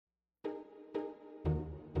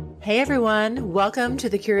Hey everyone, welcome to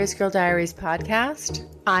the Curious Girl Diaries podcast.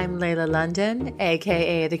 I'm Layla London,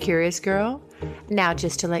 aka The Curious Girl. Now,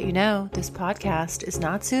 just to let you know, this podcast is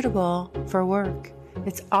not suitable for work.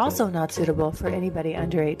 It's also not suitable for anybody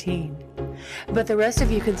under 18. But the rest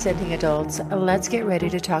of you consenting adults, let's get ready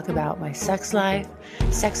to talk about my sex life,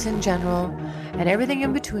 sex in general, and everything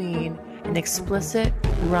in between in explicit,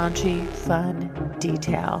 raunchy, fun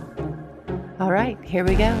detail. All right, here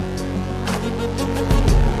we go.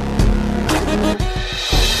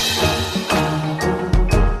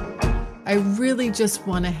 I really just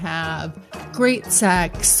want to have great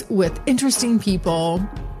sex with interesting people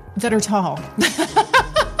that are tall.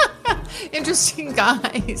 Interesting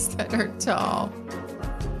guys that are tall.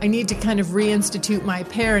 I need to kind of reinstitute my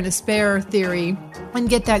pair and a spare theory and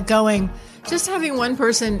get that going. Just having one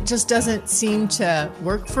person just doesn't seem to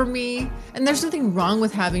work for me. And there's nothing wrong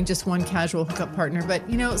with having just one casual hookup partner. But,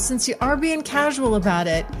 since you are being casual about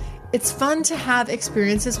it, it's fun to have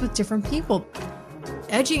experiences with different people.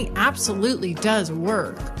 Edging absolutely does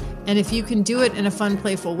work. And if you can do it in a fun,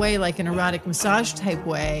 playful way, like an erotic massage type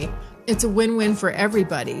way, it's a win-win for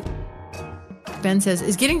everybody. Ben says,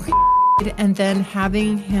 is getting and then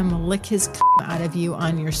having him lick his out of you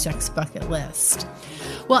on your sex bucket list?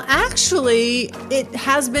 Well, actually, it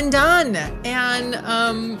has been done. And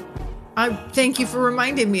I thank you for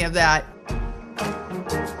reminding me of that.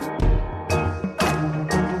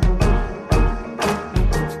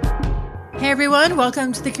 Hey everyone,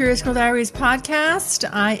 welcome to the Curious Girl Diaries podcast.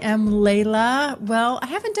 I am Layla. Well, I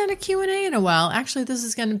haven't done a Q&A in a while. Actually, this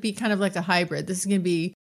is going to be kind of like a hybrid. This is going to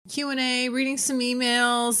be Q&A, reading some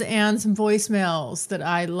emails and some voicemails that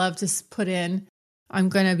I love to put in. I'm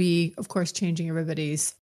going to be, of course, changing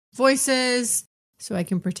everybody's voices so I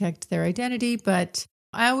can protect their identity, but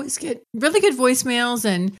I always get really good voicemails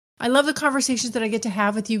and I love the conversations that I get to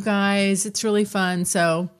have with you guys. It's really fun.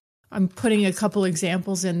 So I'm putting a couple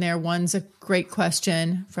examples in there. One's a great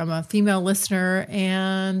question from a female listener,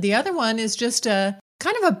 and the other one is just a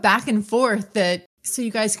kind of a back and forth that so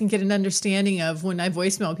you guys can get an understanding of when I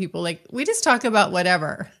voicemail people. Like, we just talk about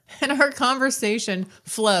whatever, and our conversation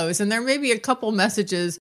flows, and there may be a couple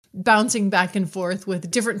messages bouncing back and forth with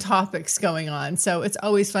different topics going on. So it's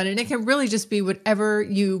always fun, and it can really just be whatever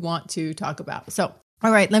you want to talk about. So,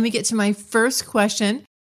 all right, let me get to my first question.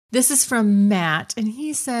 This is from Matt, and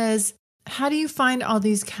he says, how do you find all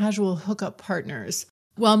these casual hookup partners?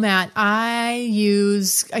 Well, Matt, I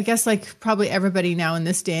guess like probably everybody now in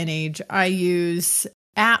this day and age, I use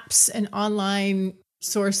apps and online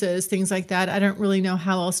sources, things like that. I don't really know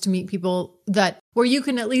how else to meet people where you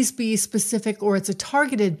can at least be specific, or it's a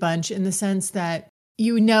targeted bunch in the sense that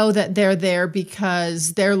you know that they're there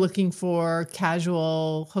because they're looking for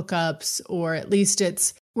casual hookups, or at least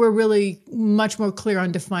we're really much more clear on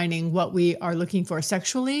defining what we are looking for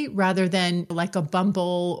sexually, rather than like a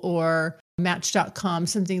Bumble or Match.com,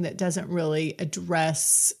 something that doesn't really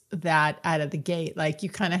address that out of the gate. Like, you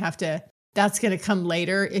kind of have to, that's going to come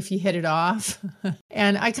later if you hit it off.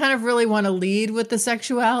 And I kind of really want to lead with the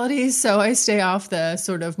sexuality. So I stay off the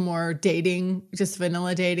sort of more dating, just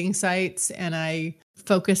vanilla dating sites. And I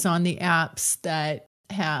focus on the apps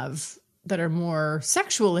that are more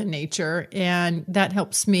sexual in nature. And that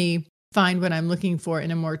helps me find what I'm looking for in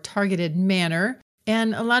a more targeted manner.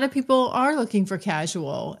 And a lot of people are looking for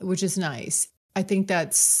casual, which is nice. I think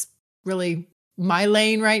that's really my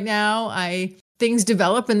lane right now. Things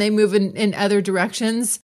develop and they move in other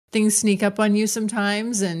directions. Things sneak up on you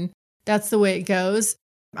sometimes, and that's the way it goes.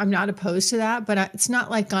 I'm not opposed to that, but it's not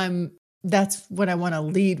like that's what I want to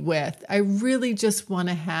lead with. I really just want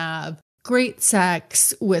to have great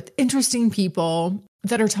sex with interesting people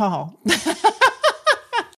that are tall.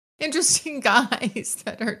 Interesting guys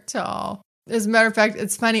that are tall. As a matter of fact,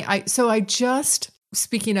 it's funny.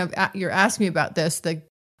 Speaking of, you're asking me about this,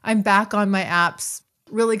 I'm back on my apps,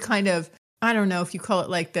 really kind of, I don't know if you call it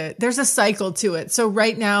like there's a cycle to it. So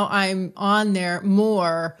right now I'm on there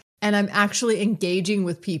more and I'm actually engaging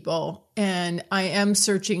with people, and I am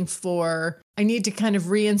searching I need to kind of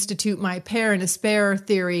reinstitute my pair and a spare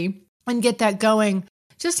theory and get that going.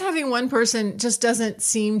 Just having one person just doesn't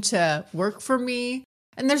seem to work for me.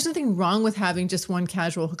 And there's nothing wrong with having just one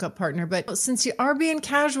casual hookup partner. But since you are being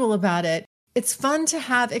casual about it, it's fun to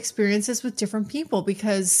have experiences with different people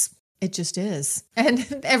because it just is. And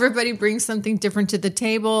everybody brings something different to the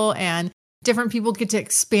table, and different people get to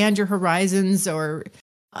expand your horizons or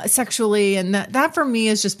sexually. And that for me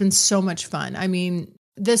has just been so much fun. I mean,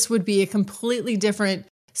 this would be a completely different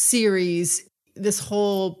series this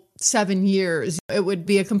whole 7 years. It would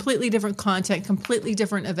be a completely different content, completely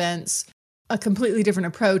different events. a completely different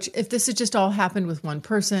approach if this had just all happened with one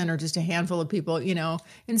person or just a handful of people,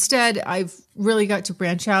 Instead, I've really got to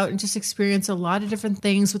branch out and just experience a lot of different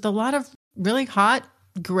things with a lot of really hot,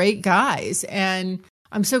 great guys. And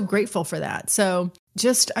I'm so grateful for that. So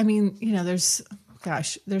there's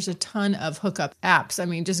a ton of hookup apps. I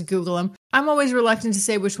mean, just Google them. I'm always reluctant to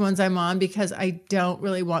say which ones I'm on because I don't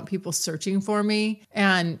really want people searching for me.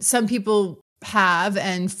 And some people have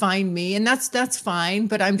and find me, and that's fine,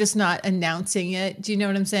 but I'm just not announcing it. Do you know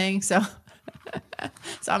what I'm saying? So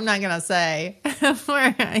I'm not going to say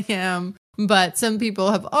where I am, but some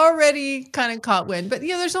people have already kind of caught wind. But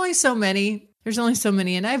there's only so many.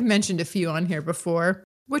 And I've mentioned a few on here before,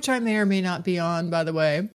 which I may or may not be on, by the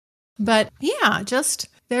way. But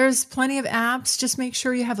there's plenty of apps. Just make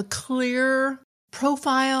sure you have a clear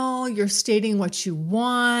profile. You're stating what you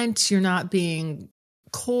want. You're not being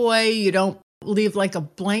coy. You don't leave like a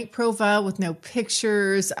blank profile with no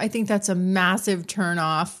pictures. I think that's a massive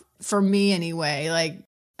turnoff for me anyway. Like,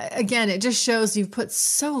 again, it just shows you've put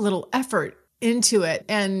so little effort into it.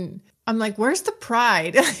 And I'm like, where's the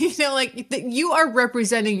pride? You are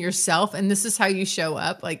representing yourself and this is how you show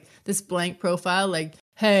up. Like this blank profile, like,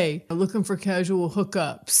 hey, I'm looking for casual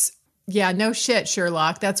hookups. Yeah, no shit,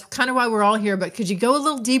 Sherlock. That's kind of why we're all here. But could you go a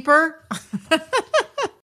little deeper?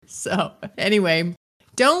 So anyway,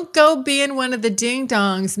 don't go being one of the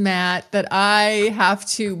ding-dongs, Matt, that I have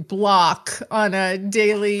to block on a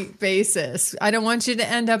daily basis. I don't want you to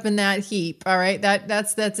end up in that heap, all right?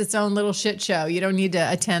 That's its own little shit show. You don't need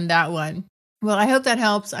to attend that one. Well, I hope that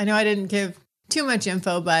helps. I know I didn't give too much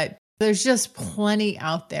info, but there's just plenty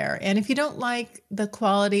out there. And if you don't like the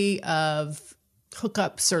quality of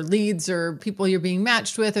hookups or leads or people you're being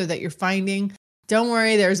matched with or that you're finding, don't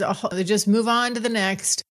worry. Just move on to the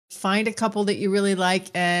next. Find a couple that you really like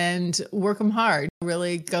and work them hard.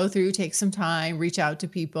 Really go through, take some time, reach out to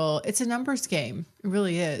people. It's a numbers game. It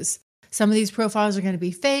really is. Some of these profiles are going to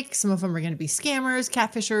be fake. Some of them are going to be scammers,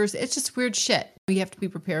 catfishers. It's just weird shit. You have to be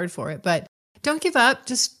prepared for it. But don't give up.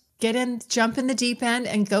 Just get in, jump in the deep end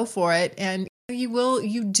and go for it. And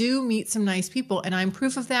you do meet some nice people. And I'm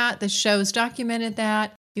proof of that. The show's documented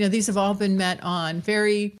that. These have all been met on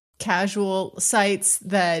very casual sites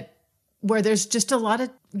where there's just a lot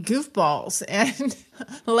of goofballs and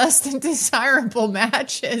less than desirable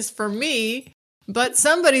matches for me, but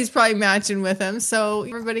somebody's probably matching with them. So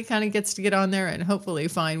everybody kind of gets to get on there and hopefully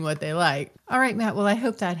find what they like. All right, Matt. Well, I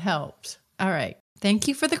hope that helped. All right. Thank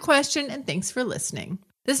you for the question and thanks for listening.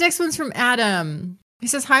 This next one's from Adam. He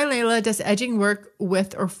says, hi, Layla. Does edging work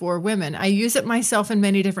with or for women? I use it myself in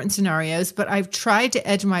many different scenarios, but I've tried to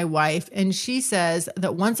edge my wife and she says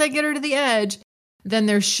that once I get her to the edge, then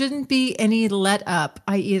there shouldn't be any let up.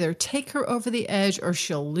 I either take her over the edge or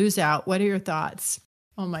she'll lose out. What are your thoughts?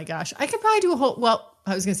 Oh my gosh. I could probably do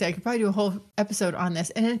I could probably do a whole episode on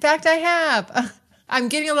this. And in fact, I have. I'm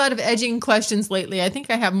getting a lot of edging questions lately. I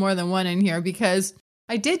think I have more than one in here because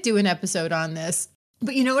I did do an episode on this.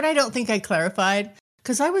 But you know what I don't think I clarified?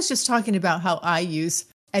 Because I was just talking about how I use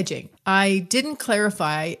edging. I didn't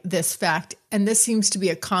clarify this fact, and this seems to be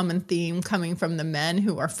a common theme coming from the men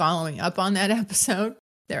who are following up on that episode.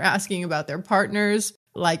 They're asking about their partners,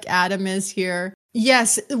 like Adam is here.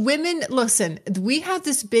 Yes, women, listen, we have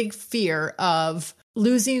this big fear of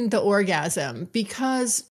losing the orgasm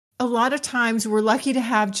because a lot of times we're lucky to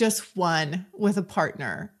have just one with a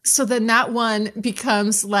partner. So then that one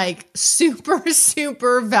becomes like super,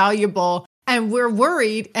 super valuable. And we're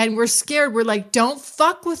worried and we're scared. We're like, don't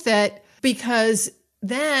fuck with it because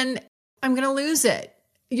then I'm going to lose it.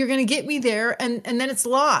 You're going to get me there and then it's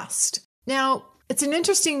lost. Now, it's an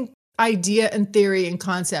interesting idea and theory and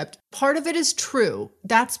concept. Part of it is true.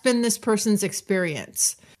 That's been this person's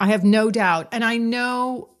experience. I have no doubt. And I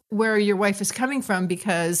know where your wife is coming from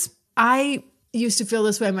because I used to feel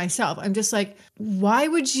this way myself. I'm just like, why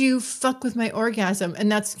would you fuck with my orgasm? And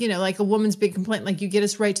that's, like a woman's big complaint. Like you get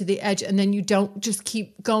us right to the edge and then you don't just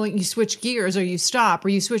keep going. You switch gears or you stop or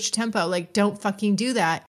you switch tempo. Like don't fucking do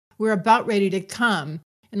that. We're about ready to come.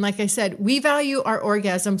 And like I said, we value our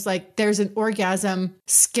orgasms like there's an orgasm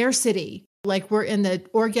scarcity. Like we're in the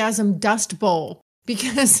orgasm dust bowl.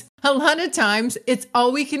 Because a lot of times it's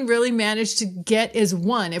all we can really manage to get is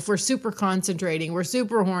one. If we're super concentrating, we're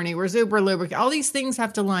super horny, we're super lubricated, all these things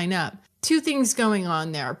have to line up. Two things going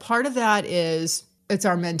on there. Part of that is it's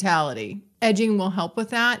our mentality. Edging will help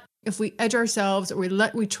with that. If we edge ourselves or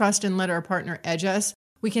we trust and let our partner edge us,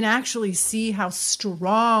 we can actually see how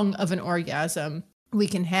strong of an orgasm we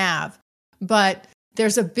can have. But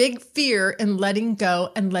there's a big fear in letting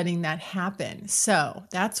go and letting that happen. So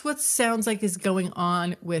that's what sounds like is going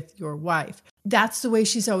on with your wife. That's the way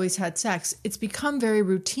she's always had sex. It's become very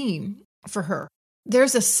routine. for her.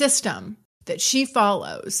 There's a system that she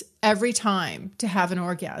follows every time to have an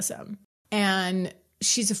orgasm. And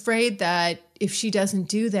she's afraid that if she doesn't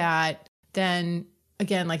do that, then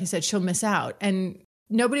again, like I said, she'll miss out. And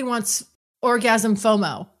nobody wants orgasm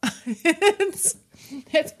FOMO.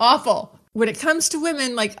 It's awful. When it comes to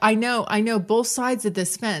women, like I know both sides of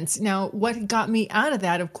this fence. Now, what got me out of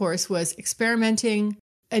that, of course, was experimenting.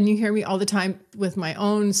 And you hear me all the time with my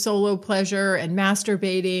own solo pleasure and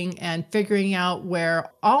masturbating and figuring out where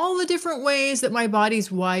all the different ways that my body's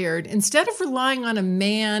wired, instead of relying on a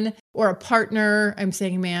man or a partner, I'm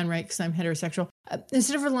saying man, right? Because I'm heterosexual.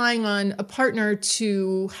 Instead of relying on a partner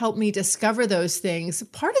to help me discover those things,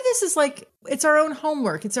 part of this is like, it's our own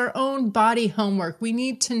homework. It's our own body homework. We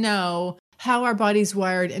need to know how our body's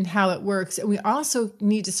wired and how it works. And we also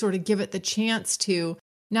need to sort of give it the chance to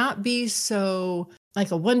not be so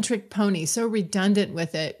like a one-trick pony, so redundant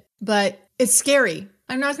with it. But it's scary.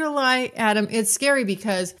 I'm not going to lie, Adam. It's scary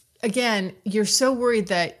because, again, you're so worried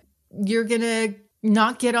that you're going to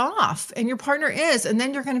not get off and your partner is, and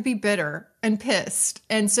then you're going to be bitter and pissed.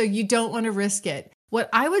 And so you don't want to risk it. What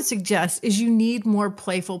I would suggest is you need more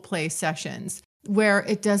playful play sessions where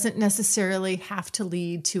it doesn't necessarily have to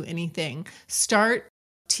lead to anything. Start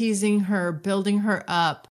teasing her, building her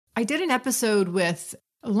up. I did an episode with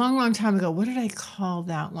a long, long time ago. What did I call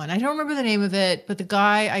that one? I don't remember the name of it, but the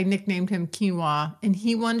guy, I nicknamed him Quinoa, and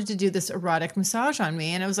he wanted to do this erotic massage on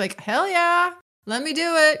me. And I was like, hell yeah, let me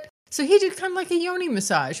do it. So he did kind of like a yoni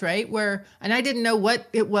massage, right? And I didn't know what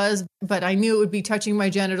it was, but I knew it would be touching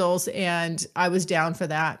my genitals and I was down for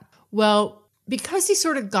that. Well, because he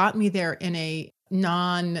sort of got me there in a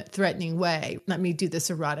non-threatening way, let me do this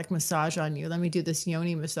erotic massage on you. Let me do this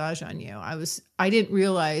yoni massage on you. I didn't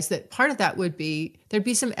realize that part of that would be, there'd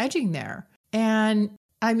be some edging there. And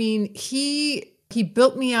I mean, he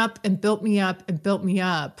built me up and built me up and built me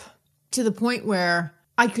up to the point where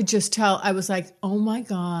I could just tell, I was like, oh my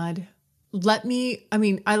God,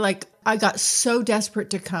 I got so desperate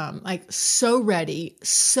to come, like so ready,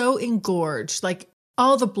 so engorged, like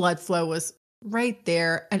all the blood flow was right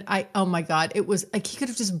there. And oh my God, it was like he could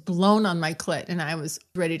have just blown on my clit and I was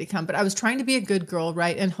ready to come. But I was trying to be a good girl,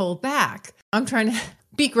 right? And hold back. I'm trying to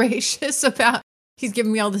be gracious about, he's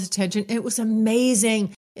giving me all this attention. It was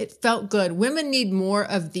amazing. It felt good. Women need more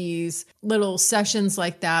of these little sessions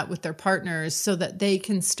like that with their partners so that they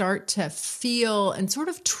can start to feel and sort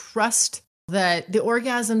of trust that the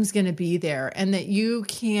orgasm's going to be there and that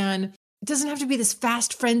it doesn't have to be this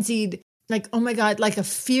fast frenzied, like, oh my God, like a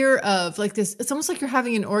fear of like this. It's almost like you're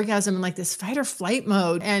having an orgasm in like this fight or flight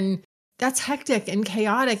mode. And that's hectic and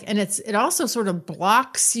chaotic. And it also sort of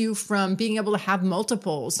blocks you from being able to have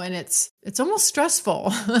multiples. And it's almost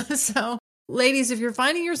stressful. So ladies, if you're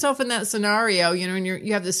finding yourself in that scenario, and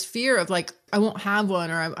you have this fear of like, I won't have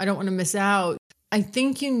one, or I don't want to miss out. I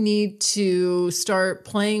think you need to start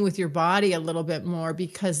playing with your body a little bit more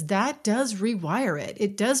because that does rewire it.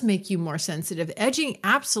 It does make you more sensitive. Edging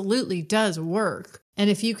absolutely does work. And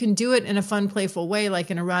if you can do it in a fun, playful way, like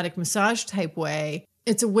an erotic massage type way,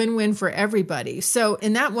 it's a win-win for everybody. So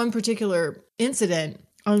in that one particular incident,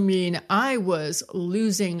 I mean, I was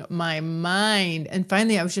losing my mind. And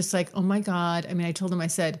finally, I was just like, oh my God. I mean, I told him, I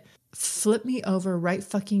said, flip me over right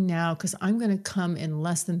fucking now because I'm going to come in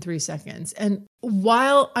less than 3 seconds. And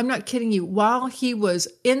I'm not kidding you, while he was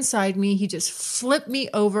inside me, he just flipped me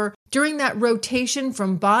over during that rotation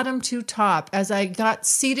from bottom to top as I got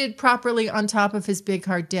seated properly on top of his big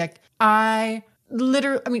hard dick. I'm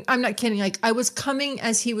not kidding. Like I was coming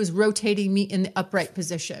as he was rotating me in the upright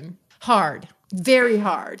position. Hard, very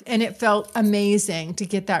hard. And it felt amazing to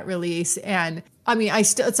get that release. And I mean,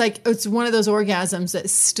 it's one of those orgasms that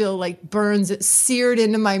still like burns, it's seared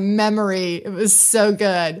into my memory. It was so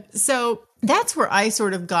good. So that's where I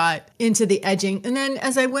sort of got into the edging. And then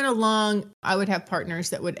as I went along, I would have partners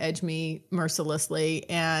that would edge me mercilessly.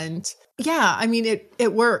 And yeah, I mean,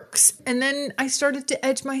 it works. And then I started to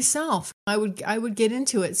edge myself. I would get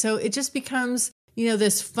into it. So it just becomes,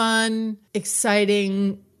 this fun,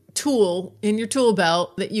 exciting tool in your tool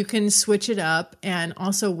belt that you can switch it up, and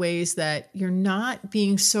also ways that you're not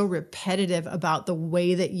being so repetitive about the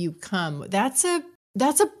way that you come. That's a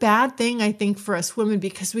bad thing, I think, for us women,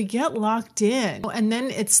 because we get locked in, and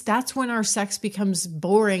then that's when our sex becomes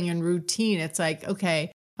boring and routine. It's like,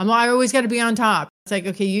 okay, I always got to be on top. It's like,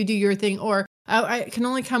 okay, you do your thing, or I can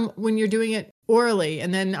only come when you're doing it orally,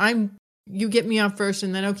 and then you get me off first,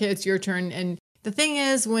 and then okay, it's your turn. And the thing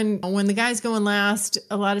is, when the guy's going last,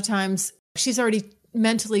 a lot of times she's already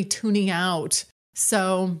mentally tuning out.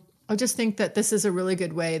 So I just think that this is a really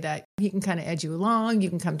good way that he can kind of edge you along. You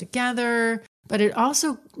can come together. but it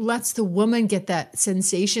also lets the woman get that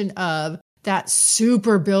sensation of that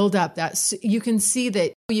super buildup. You can see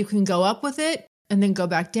that you can go up with it and then go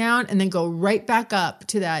back down and then go right back up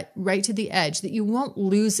to that, right to the edge, that you won't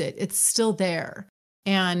lose it. It's still there.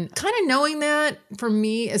 And kind of knowing that for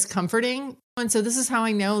me is comforting. And so this is how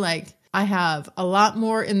I know, like, I have a lot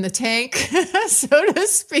more in the tank, so to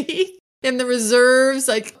speak, in the reserves.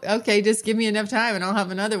 Like, okay, just give me enough time and I'll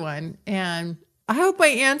have another one. And I hope I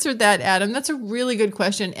answered that, Adam. That's a really good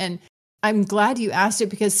question. And I'm glad you asked it,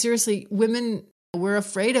 because seriously, women, we're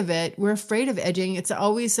afraid of it. We're afraid of edging. It's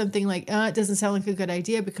always something like, it doesn't sound like a good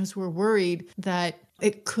idea, because we're worried that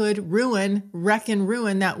it could wreck and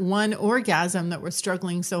ruin that one orgasm that we're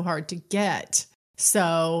struggling so hard to get.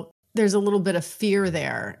 So there's a little bit of fear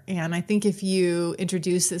there. And I think if you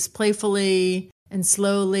introduce this playfully and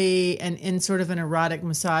slowly and in sort of an erotic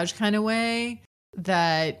massage kind of way,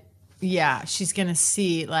 that, yeah, she's going to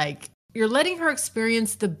see, like, you're letting her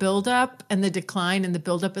experience the buildup and the decline and the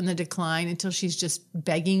buildup and the decline until she's just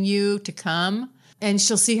begging you to come. And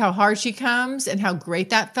she'll see how hard she comes and how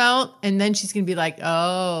great that felt. And then she's going to be like,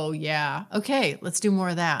 oh, yeah, okay, let's do more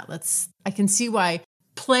of that. I can see why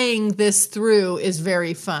playing this through is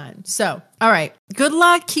very fun. So, all right, good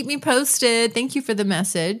luck. Keep me posted. Thank you for the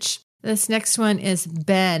message. This next one is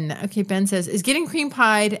Ben. Okay, Ben says, is getting cream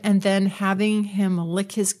pied and then having him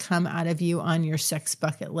lick his cum out of you on your sex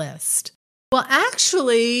bucket list? Well,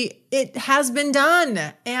 actually, it has been done.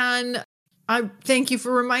 And I thank you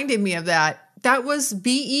for reminding me of that. That was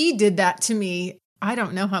BE did that to me. I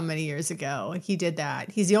don't know how many years ago he did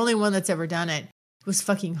that. He's the only one that's ever done it. It was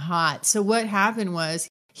fucking hot. So what happened was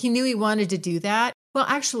he knew he wanted to do that. Well,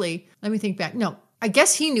 actually, let me think back. No, I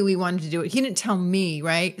guess he knew he wanted to do it. He didn't tell me,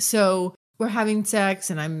 right? So we're having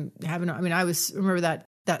sex and remember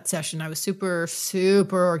that session. I was super,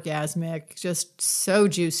 super orgasmic, just so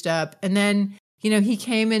juiced up. And then, he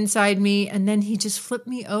came inside me and then he just flipped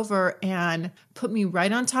me over and put me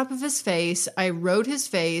right on top of his face. I rode his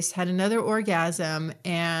face, had another orgasm,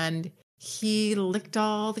 and he licked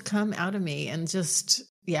all the cum out of me and just,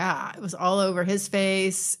 yeah, it was all over his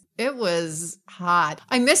face. It was hot.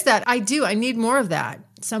 I miss that. I do. I need more of that.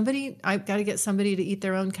 I've got to get somebody to eat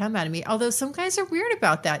their own cum out of me. Although some guys are weird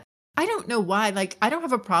about that. I don't know why. Like, I don't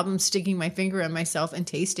have a problem sticking my finger in myself and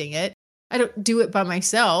tasting it. I don't do it by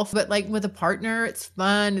myself, but like with a partner, it's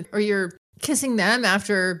fun. Or you're kissing them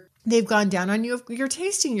after they've gone down on you. You're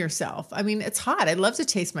tasting yourself. I mean, it's hot. I love to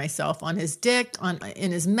taste myself on his dick,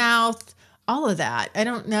 in his mouth, all of that. I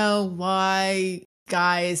don't know why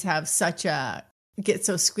guys get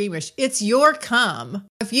so squeamish. It's your cum.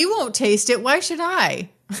 If you won't taste it, why should I?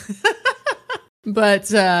 But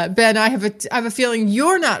Ben, I have a feeling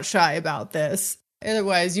you're not shy about this.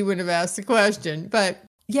 Otherwise, you wouldn't have asked the question. But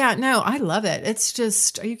yeah, no, I love it. It's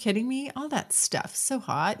just, are you kidding me? All that stuff, so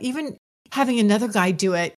hot. Even having another guy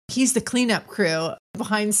do it, he's the cleanup crew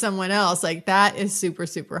behind someone else. Like, that is super,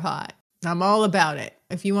 super hot. I'm all about it.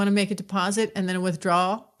 If you want to make a deposit and then a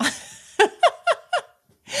withdrawal,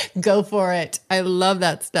 go for it. I love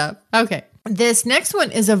that stuff. Okay. This next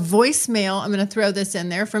one is a voicemail. I'm going to throw this in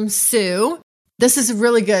there from Sue. This is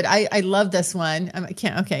really good. I love this one.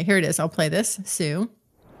 Okay, here it is. I'll play this. Sue.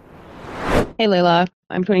 Hey, Layla.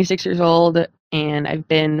 I'm 26 years old and I've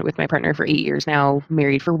been with my partner for 8 years now,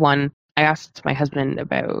 married for 1. I asked my now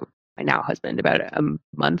husband, about a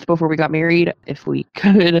month before we got married if we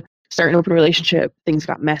could start an open relationship. Things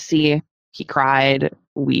got messy. He cried.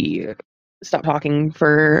 We stopped talking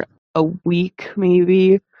for a week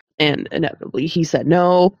maybe, and inevitably he said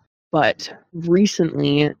no. But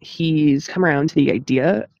recently he's come around to the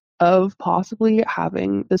idea of possibly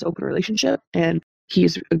having this open relationship, and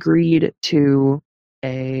he's agreed to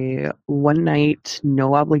a one night,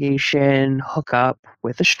 no obligation hookup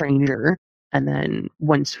with a stranger. And then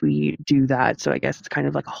once we do that, so I guess it's kind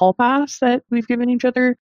of like a hall pass that we've given each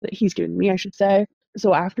other, that he's given me, I should say.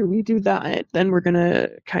 So after we do that, then we're going to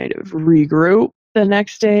kind of regroup the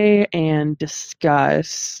next day and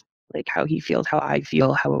discuss like how he feels, how I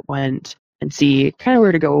feel, how it went, and see kind of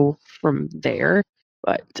where to go from there.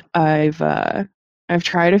 But I've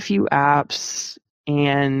tried a few apps,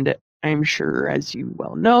 and I'm sure, as you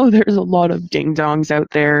well know, there's a lot of ding-dongs out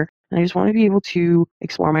there. And I just want to be able to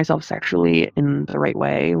explore myself sexually in the right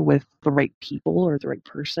way with the right people or the right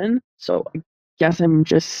person. So I guess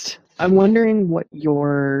I'm wondering what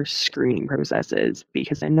your screening process is,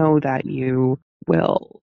 because I know that you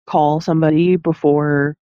will call somebody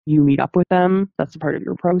before you meet up with them. That's a part of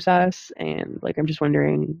your process. And like, I'm just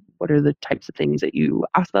wondering, what are the types of things that you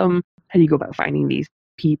ask them? How do you go about finding these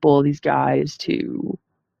people, these guys to,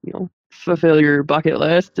 fulfill your bucket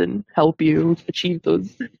list and help you achieve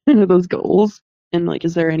those those goals? And like,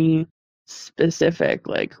 is there any specific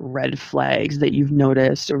like red flags that you've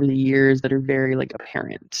noticed over the years that are very like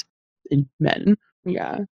apparent in men?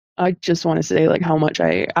 Yeah. I just want to say like how much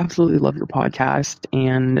I absolutely love your podcast,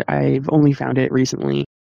 and I've only found it recently,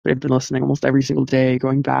 but I've been listening almost every single day,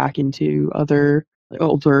 going back into other like,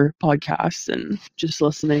 older podcasts and just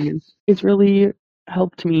listening, and it's really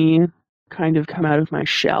helped me kind of come out of my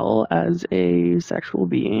shell as a sexual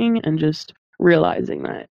being and just realizing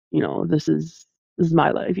that, you know, this is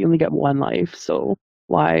my life. You only get one life, so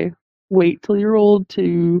why wait till you're old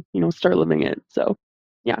to, you know, start living it? So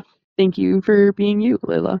yeah, thank you for being you,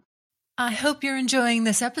 Layla. I hope you're enjoying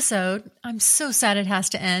this episode. I'm so sad it has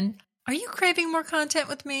to end. Are you craving more content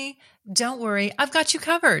with me? Don't worry, I've got you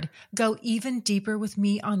covered. Go even deeper with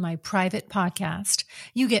me on my private podcast.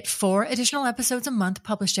 You get 4 additional episodes a month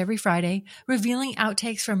published every Friday, revealing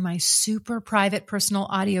outtakes from my super private personal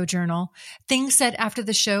audio journal, things said after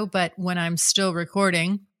the show but when I'm still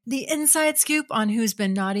recording, the inside scoop on who's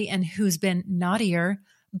been naughty and who's been naughtier,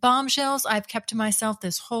 bombshells I've kept to myself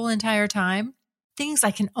this whole entire time, things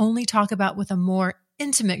I can only talk about with a more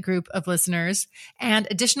intimate group of listeners, and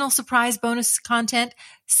additional surprise bonus content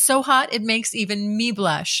so hot it makes even me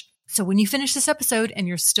blush. So when you finish this episode and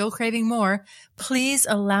you're still craving more, please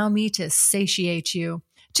allow me to satiate you.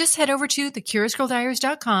 Just head over to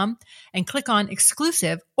thecuriousgirldiaries.com and click on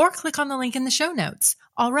exclusive, or click on the link in the show notes.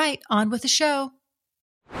 All right, on with the show.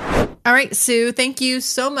 All right, Sue, thank you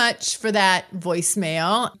so much for that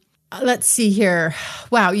voicemail. Let's see here.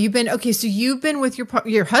 Wow, you've been with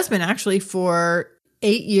your husband actually for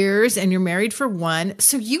 8 years, and you're married for 1.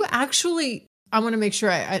 So you actually, I want to make sure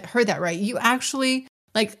I heard that right. You actually,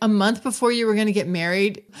 like a month before you were going to get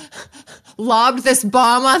married, lobbed this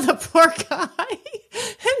bomb on the poor guy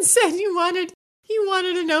and said he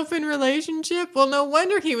wanted an open relationship. Well, no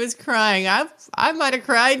wonder he was crying. I might have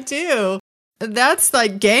cried too. That's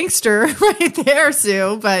like gangster right there,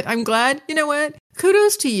 Sue. But I'm glad, you know what?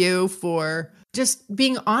 Kudos to you for just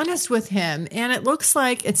being honest with him. And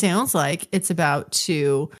it sounds like it's about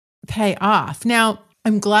to pay off. Now,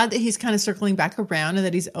 I'm glad that he's kind of circling back around and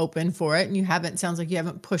that he's open for it. And sounds like you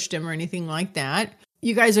haven't pushed him or anything like that.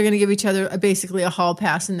 You guys are going to give each other basically a hall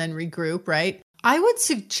pass and then regroup, right? I would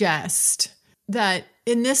suggest that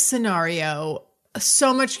in this scenario,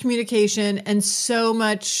 so much communication and so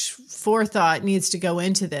much forethought needs to go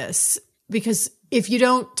into this, because if you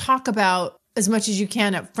don't talk about as much as you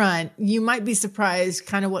can up front, you might be surprised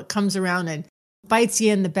kind of what comes around and bites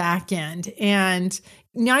you in the back end. And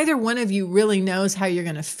neither one of you really knows how you're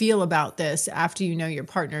going to feel about this after you know your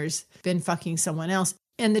partner's been fucking someone else.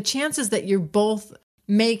 And the chances that you both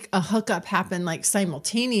make a hookup happen like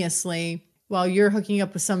simultaneously while you're hooking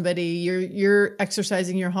up with somebody, you're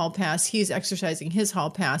exercising your hall pass, he's exercising his hall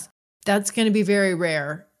pass, that's going to be very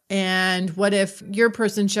rare. And what if your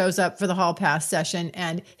person shows up for the hall pass session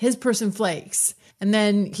and his person flakes, and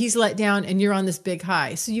then he's let down and you're on this big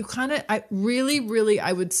high? So you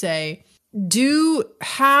I would say, do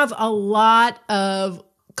have a lot of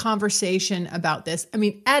conversation about this. I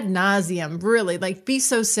mean, ad nauseum, really, like be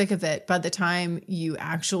so sick of it by the time you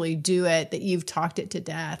actually do it that you've talked it to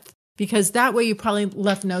death. Because that way you probably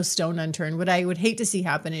left no stone unturned. What I would hate to see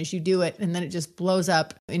happen is you do it and then it just blows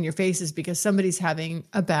up in your faces because somebody's having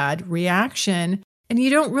a bad reaction and you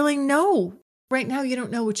don't really know. Right now, you don't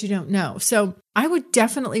know what you don't know. So I would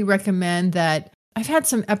definitely recommend that. I've had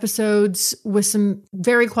some episodes with some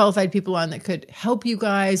very qualified people on that could help you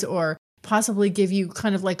guys, or possibly give you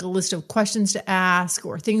kind of like a list of questions to ask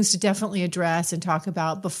or things to definitely address and talk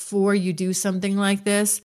about before you do something like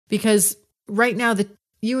this. Because right now,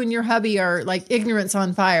 you and your hubby are like ignorance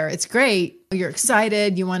on fire. It's great. You're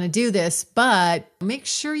excited. You want to do this, but make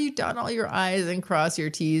sure you dot all your I's and cross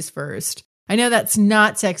your T's first. I know that's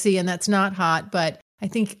not sexy and that's not hot, but I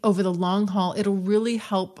think over the long haul, it'll really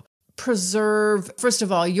help preserve, first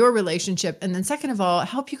of all, your relationship. And then second of all,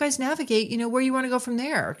 help you guys navigate, where you want to go from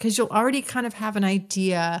there. Because you'll already kind of have an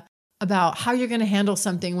idea about how you're going to handle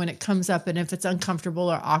something when it comes up and if it's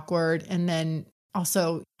uncomfortable or awkward. And then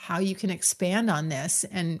also how you can expand on this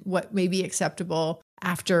and what may be acceptable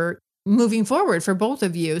after moving forward for both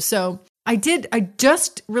of you. So I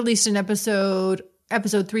just released an episode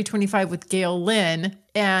 325 with Gail Lynn,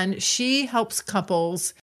 and she helps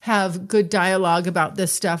couples have good dialogue about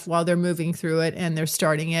this stuff while they're moving through it and they're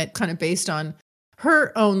starting it kind of based on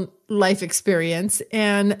her own life experience.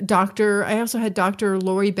 And I also had Dr.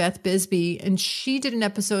 Lori Beth Bisbee, and she did an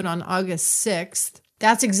episode on August 6th.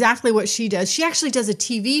 That's exactly what she does. She actually does a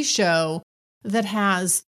TV show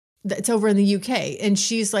that's over in the UK. And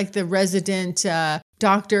she's like the resident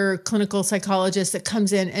doctor, clinical psychologist that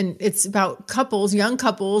comes in, and it's about couples, young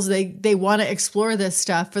couples. They want to explore this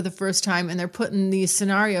stuff for the first time, and they're put in these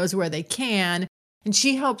scenarios where they can, and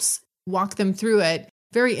she helps walk them through it.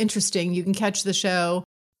 Very interesting. You can catch the show,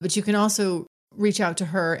 but you can also reach out to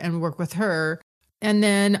her and work with her. And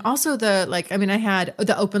then also I had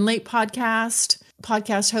the Open Late podcast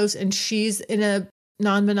host, and she's in a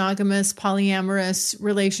non-monogamous, polyamorous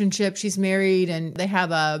relationship. She's married and they have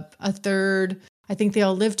a third. I think they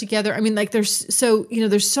all live together. I mean, there's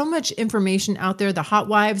so much information out there. The Hot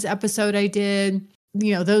Wives episode I did,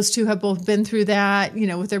 those two have both been through that,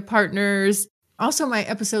 with their partners. Also, my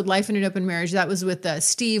episode Life in an Open Marriage, that was with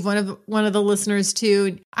Steve, one of the listeners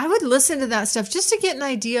too. I would listen to that stuff just to get an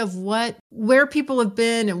idea of where people have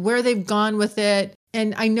been and where they've gone with it.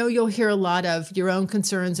 And I know you'll hear a lot of your own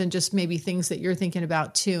concerns and just maybe things that you're thinking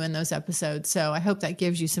about too in those episodes. So I hope that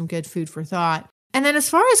gives you some good food for thought. And then as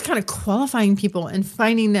far as kind of qualifying people and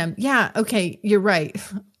finding them, yeah, okay, you're right.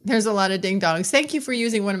 There's a lot of ding dongs. Thank you for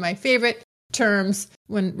using one of my favorite terms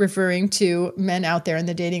when referring to men out there in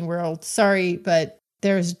the dating world. Sorry, but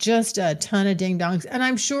there's just a ton of ding dongs. And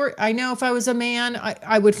I know if I was a man,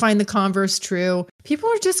 I would find the converse true. People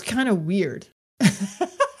are just kind of weird.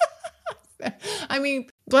 I mean,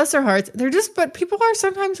 bless their hearts. But people are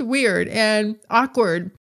sometimes weird and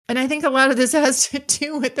awkward. And I think a lot of this has to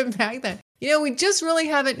do with the fact that, we just really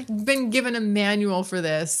haven't been given a manual for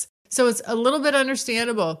this. So it's a little bit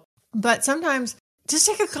understandable. But sometimes just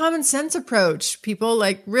take a common sense approach, people.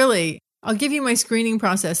 Really, I'll give you my screening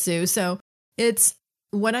process, Sue. So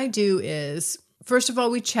what I do is, first of all,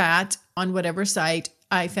 we chat on whatever site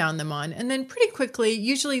I found them on. And then pretty quickly,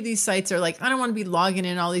 usually these sites are I don't want to be logging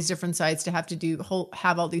in all these different sites to have to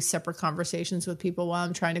have all these separate conversations with people while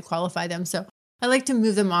I'm trying to qualify them. So I like to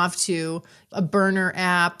move them off to a burner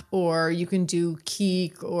app, or you can do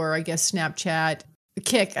Keek, or I guess Snapchat.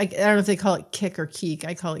 Kik. I don't know if they call it Kik or Keek.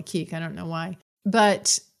 I call it Keek. I don't know why.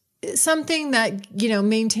 But something that,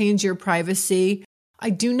 maintains your privacy. I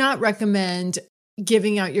do not recommend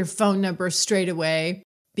giving out your phone number straight away,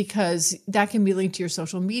 because that can be linked to your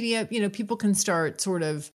social media. People can start sort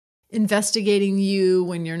of investigating you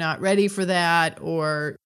when you're not ready for that,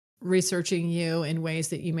 or researching you in ways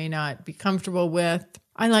that you may not be comfortable with.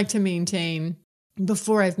 I like to maintain,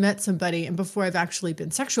 before I've met somebody and before I've actually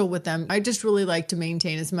been sexual with them, I just really like to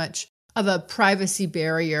maintain as much of a privacy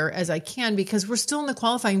barrier as I can, because we're still in the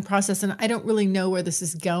qualifying process and I don't really know where this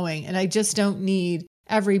is going. And I just don't need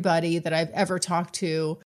everybody that I've ever talked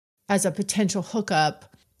to as a potential hookup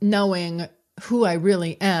knowing who I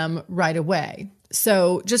really am right away.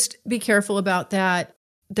 So just be careful about that.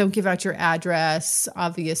 Don't give out your address,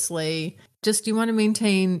 obviously. Just you want to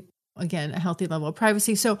maintain, again, a healthy level of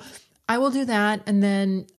privacy. So I will do that. And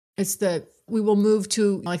then we will move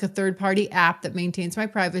to a third-party app that maintains my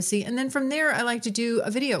privacy. And then from there, I like to do a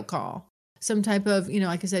video call. Some type of,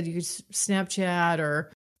 like I said, you could Snapchat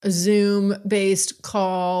or a Zoom-based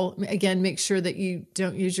call. Again, make sure that you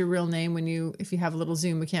don't use your real name if you have a little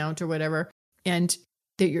Zoom account or whatever. And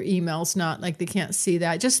that your email's not they can't see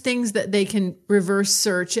that. Just things that they can reverse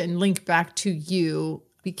search and link back to you.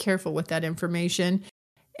 Be careful with that information.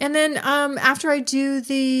 And then after I do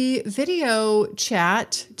the video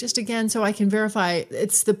chat, just again, so I can verify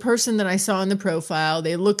it's the person that I saw in the profile,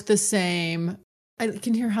 they look the same. I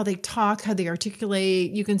can hear how they talk, how they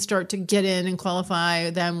articulate. You can start to get in and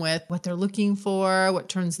qualify them with what they're looking for, what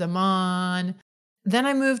turns them on. Then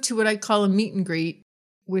I move to what I call a meet and greet,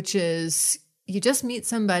 which is you just meet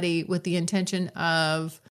somebody with the intention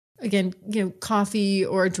of, again, coffee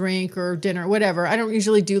or a drink or dinner, whatever. I don't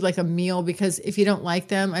usually do a meal, because if you don't like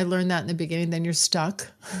them, I learned that in the beginning, then you're stuck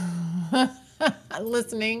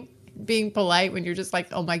listening, being polite when you're just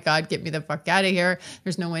oh my God, get me the fuck out of here.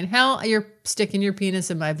 There's no way in hell you're sticking your penis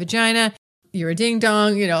in my vagina. You're a ding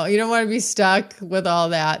dong. You don't want to be stuck with all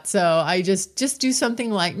that. So I just do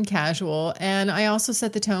something light and casual. And I also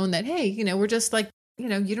set the tone that, hey, we're just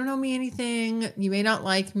you don't know me anything. You may not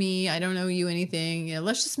like me. I don't know you anything.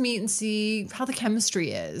 Let's just meet and see how the chemistry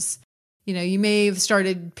is. You may have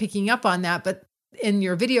started picking up on that, but in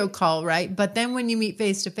your video call, right? But then when you meet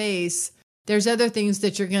face to face, there's other things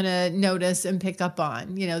that you're going to notice and pick up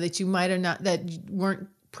on, that you might have not, that weren't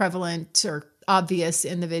prevalent or obvious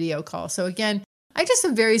in the video call. So again, I just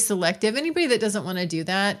am very selective. Anybody that doesn't want to do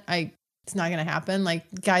that, it's not going to happen.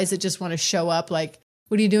 Guys that just want to show up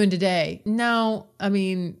what are you doing today? No, I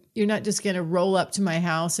mean, you're not just going to roll up to my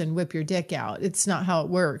house and whip your dick out. It's not how it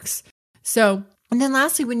works. So, and then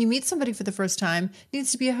lastly, when you meet somebody for the first time, it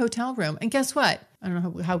needs to be a hotel room. And guess what? I don't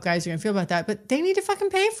know how guys are going to feel about that, but they need to fucking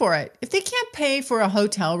pay for it. If they can't pay for a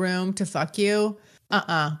hotel room to fuck you,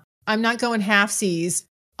 I'm not going halfsies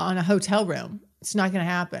on a hotel room. It's not going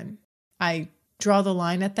to happen. I draw the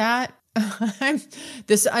line at that. I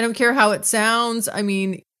don't care how it sounds. I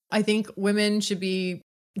mean, I think women should be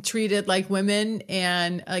treated like women.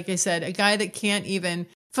 And like I said, a guy that can't even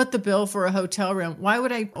foot the bill for a hotel room, why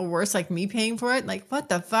would I, or worse, like me paying for it? Like, what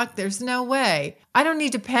the fuck? There's no way. I don't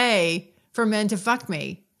need to pay for men to fuck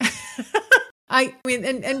me. I mean,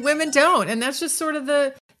 and women don't. And that's just sort of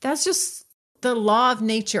that's just the law of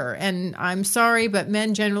nature. And I'm sorry, but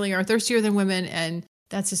men generally are thirstier than women. And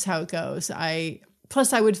that's just how it goes.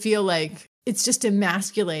 Plus I would feel like it's just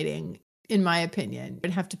emasculating, in my opinion.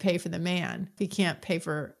 I'd have to pay for the man. If he can't pay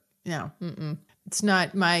for, it's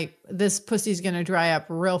not this pussy's going to dry up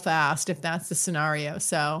real fast if that's the scenario.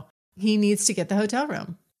 So he needs to get the hotel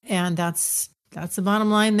room. And that's the bottom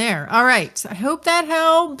line there. All right. I hope that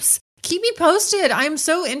helps. Keep me posted. I'm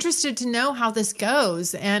so interested to know how this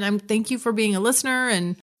goes. And thank you for being a listener.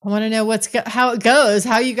 And I want to know how it goes,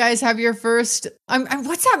 how you guys have your first,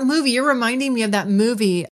 what's that movie? You're reminding me of that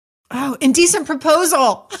movie. Oh, Indecent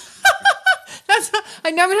Proposal. I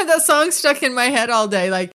never had that song stuck in my head all day.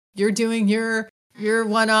 Like you're doing your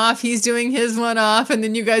one off, he's doing his one off, and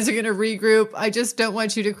then you guys are going to regroup. I just don't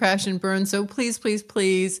want you to crash and burn. So please, please,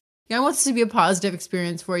 please. I want this to be a positive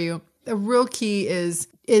experience for you. The real key is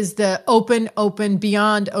the open,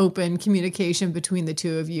 beyond open communication between the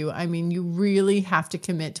two of you. I mean, you really have to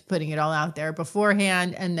commit to putting it all out there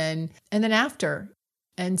beforehand and then after,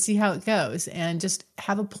 and see how it goes, and just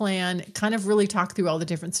have a plan, kind of really talk through all the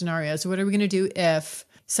different scenarios. What are we going to do if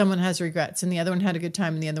someone has regrets and the other one had a good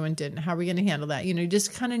time and the other one didn't? How are we going to handle that? You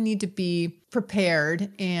just kind of need to be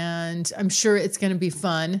prepared, and I'm sure it's going to be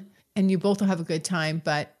fun and you both will have a good time,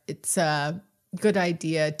 but it's a good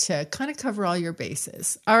idea to kind of cover all your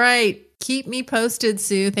bases. All right. Keep me posted,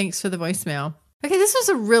 Sue. Thanks for the voicemail. Okay. This was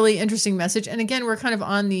a really interesting message. And again, we're kind of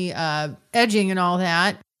on the edging and all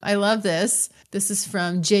that. I love this. This is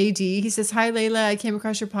from JD. He says, "Hi, Layla. I came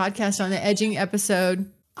across your podcast on the edging episode.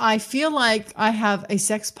 I feel like I have a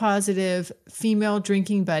sex positive female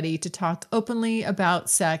drinking buddy to talk openly about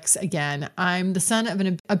sex again. I'm the son of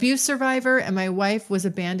an abuse survivor and my wife was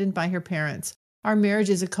abandoned by her parents. Our marriage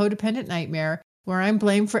is a codependent nightmare where I'm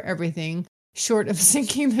blamed for everything short of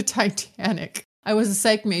sinking the Titanic. I was a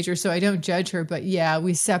psych major, so I don't judge her, but yeah,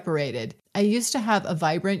 we separated. I used to have a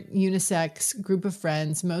vibrant unisex group of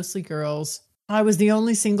friends, mostly girls. I was the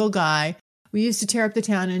only single guy. We used to tear up the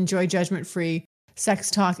town and enjoy judgment-free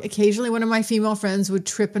sex talk. Occasionally, one of my female friends would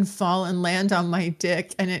trip and fall and land on my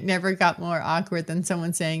dick, and it never got more awkward than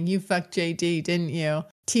someone saying, 'You fucked JD, didn't you?'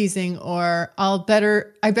 Teasing, or I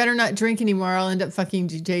better not drink anymore. I'll end up fucking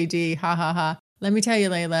JD. Ha ha ha. Let me tell you,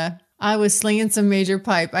 Layla, I was slinging some major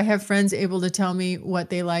pipe. I have friends able to tell me what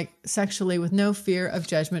they like sexually with no fear of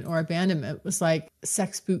judgment or abandonment. It was like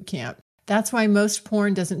sex boot camp. That's why most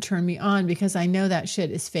porn doesn't turn me on, because I know that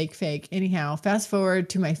shit is fake. Anyhow, fast forward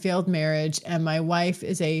to my failed marriage, and my wife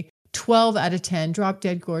is a 12 out of 10, drop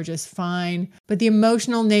dead gorgeous, fine. But the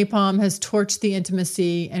emotional napalm has torched the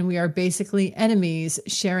intimacy, and we are basically enemies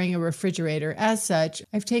sharing a refrigerator. As such,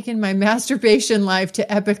 I've taken my masturbation life to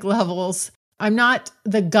epic levels. I'm not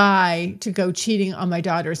the guy to go cheating on my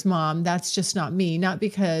daughter's mom. That's just not me. Not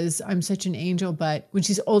because I'm such an angel, but when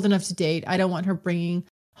she's old enough to date, I don't want her bringing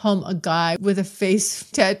home a guy with a face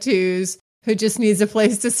tattoos who just needs a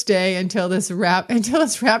place to stay until his rap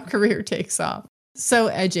career takes off. So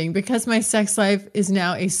edging. Because my sex life is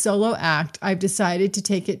now a solo act, I've decided to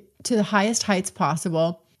take it to the highest heights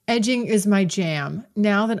possible. Edging is my jam.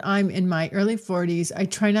 Now that I'm in my early 40s, I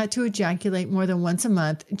try not to ejaculate more than once a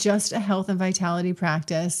month, just a health and vitality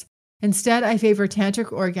practice. Instead, I favor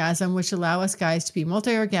tantric orgasm, which allow us guys to be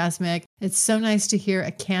multi-orgasmic. It's so nice to hear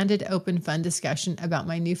a candid, open, fun discussion about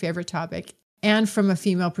my new favorite topic, and from a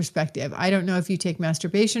female perspective. I don't know if you take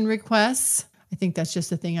masturbation requests. I think that's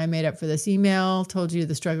just a thing I made up for this email. Told you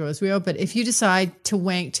the struggle was real. But if you decide to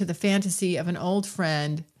wank to the fantasy of an old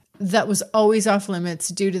friend that was always off limits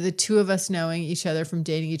due to the two of us knowing each other from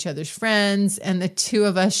dating each other's friends, and the two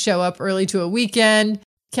of us show up early to a weekend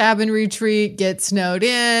cabin retreat, get snowed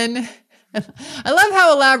in. I love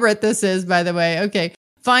how elaborate this is, by the way. Okay.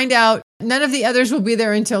 Find out none of the others will be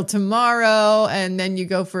there until tomorrow. And then you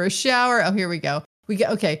go for a shower. Oh, here we go.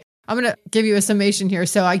 Okay. I'm going to give you a summation here.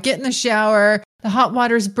 So I get in the shower, the hot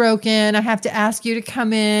water's broken. I have to ask you to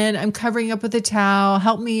come in. I'm covering up with a towel.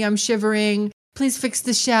 Help me. I'm shivering. Please fix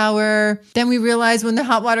the shower. Then we realize when the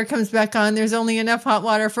hot water comes back on, there's only enough hot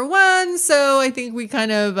water for one. So I think we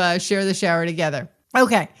kind of share the shower together.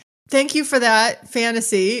 Okay. Thank you for that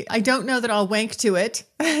fantasy. I don't know that I'll wank to it,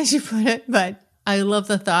 as you put it, but I love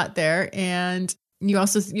the thought there. And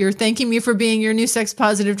You're thanking me for being your new sex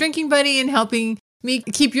positive drinking buddy and helping me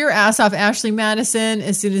keep your ass off Ashley Madison.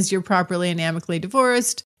 As soon as you're properly and amicably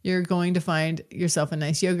divorced, you're going to find yourself a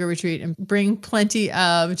nice yoga retreat and bring plenty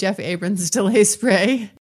of Jeff Abrams delay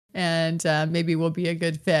spray, and maybe we'll be a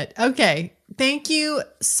good fit. Okay. Thank you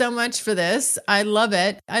so much for this. I love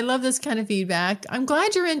it. I love this kind of feedback. I'm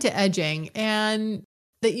glad you're into edging and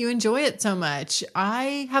that you enjoy it so much.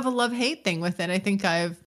 I have a love-hate thing with it. I think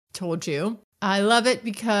I've told you. I love it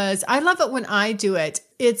because I love it when I do it.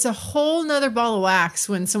 It's a whole nother ball of wax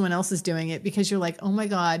when someone else is doing it, because you're like, oh my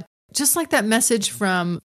God, just like that message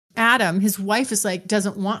from Adam, his wife is like,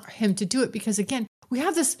 doesn't want him to do it because, again, we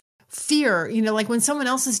have this fear, like when someone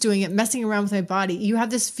else is doing it, messing around with my body, you have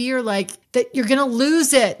this fear like that you're going to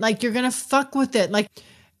lose it, like you're going to fuck with it. Like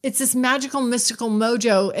it's this magical, mystical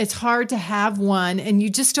mojo. It's hard to have one, and you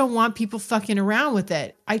just don't want people fucking around with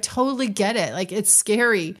it. I totally get it. Like it's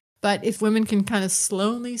scary. But if women can kind of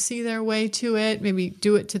slowly see their way to it, maybe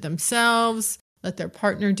do it to themselves, let their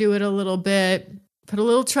partner do it a little bit, put a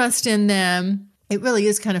little trust in them, it really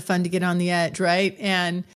is kind of fun to get on the edge, right?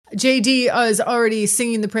 And JD is already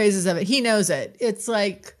singing the praises of it. He knows it. It's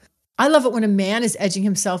like, I love it when a man is edging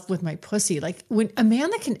himself with my pussy. Like when a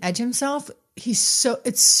man that can edge himself, he's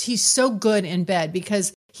so good in bed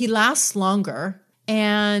because he lasts longer,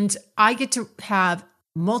 and I get to have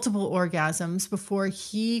multiple orgasms before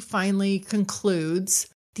he finally concludes.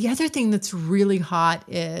 The other thing that's really hot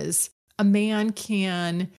is a man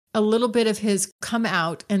can, a little bit of his come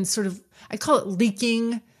out and sort of, I call it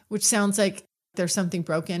leaking, which sounds like there's something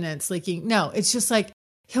broken and it's leaking. No, it's just like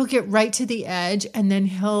he'll get right to the edge and then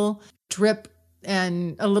he'll drip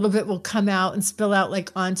and a little bit will come out and spill out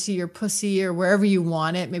like onto your pussy or wherever you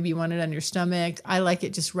want it. Maybe you want it on your stomach. I like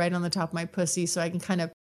it just right on the top of my pussy so I can kind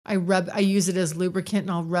of, I use it as lubricant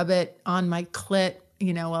and I'll rub it on my clit,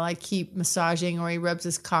 while I keep massaging, or he rubs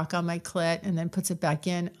his cock on my clit and then puts it back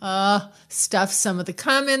in. Stuffs some of the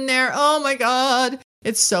cum in there. Oh my God.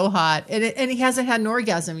 It's so hot. And he hasn't had an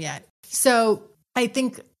orgasm yet. So I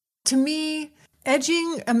think, to me,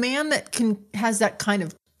 edging, a man that has that kind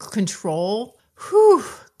of control,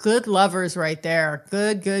 good lovers right there.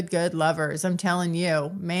 Good lovers. I'm telling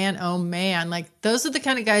you, man, oh man, like those are the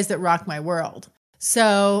kind of guys that rock my world.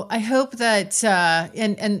 So I hope that,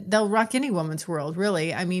 and they'll rock any woman's world,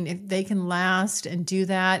 really. I mean, if they can last and do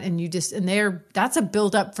that, and that's a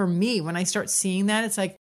build up for me. When I start seeing that, it's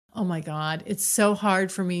like, oh my God, it's so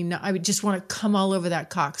hard for me. I would just want to come all over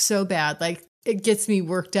that cock so bad. Like it gets me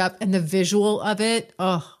worked up, and the visual of it.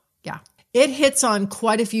 Oh yeah, it hits on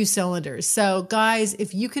quite a few cylinders. So guys,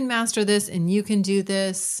 if you can master this and you can do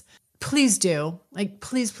this, please do. Like,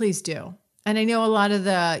 please do. And I know a lot of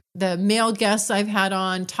the male guests I've had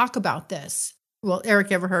on talk about this. Well, Eric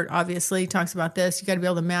Everhart obviously talks about this. You got to be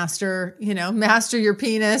able to master your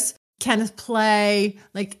penis. Kenneth Play.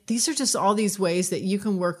 Like these are just all these ways that you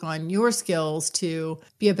can work on your skills to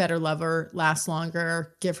be a better lover, last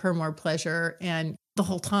longer, give her more pleasure. And the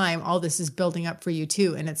whole time, all this is building up for you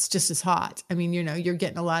too. And it's just as hot. I mean, you're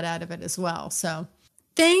getting a lot out of it as well. So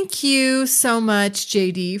thank you so much,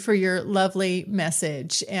 JD, for your lovely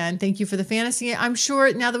message. And thank you for the fantasy. I'm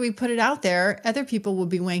sure now that we put it out there, other people will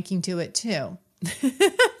be wanking to it too.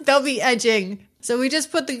 They'll be edging. So we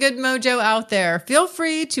just put the good mojo out there. Feel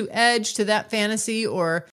free to edge to that fantasy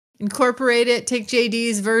or incorporate it, take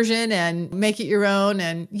JD's version and make it your own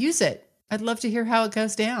and use it. I'd love to hear how it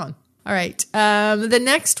goes down. All right. The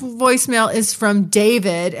next voicemail is from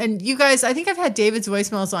David. And you guys, I think I've had David's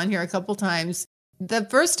voicemails on here a couple times. The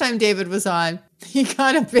first time David was on, he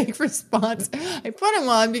got a big response. I put him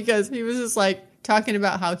on because he was just like talking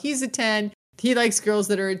about how he's a 10. He likes girls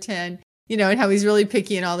that are a 10, and how he's really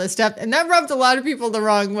picky and all this stuff. And that rubbed a lot of people the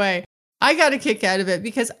wrong way. I got a kick out of it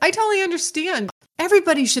because I totally understand.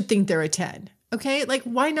 Everybody should think they're a 10. Okay. Like,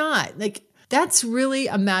 why not? Like, that's really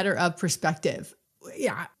a matter of perspective.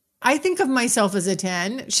 Yeah. I think of myself as a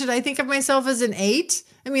 10. Should I think of myself as an 8?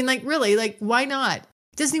 I mean, like, really, like, why not?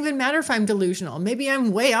 It doesn't even matter if I'm delusional. Maybe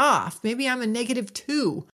I'm way off. Maybe I'm a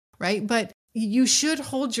 -2, right? But you should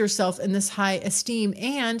hold yourself in this high esteem.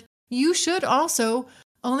 And you should also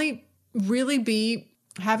only really be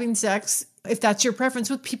having sex, if that's your preference,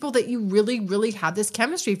 with people that you really, really have this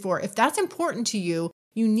chemistry for. If that's important to you,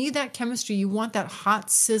 you need that chemistry. You want that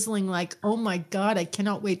hot, sizzling, like, oh my God, I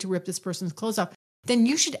cannot wait to rip this person's clothes off. Then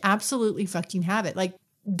you should absolutely fucking have it. Like,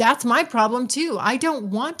 that's my problem too. I don't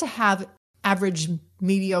want to have average,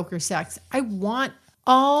 mediocre sex. I want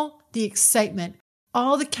all the excitement,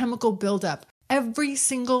 all the chemical buildup, every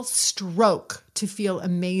single stroke to feel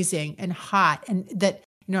amazing and hot, and that,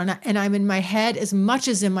 and I'm in my head as much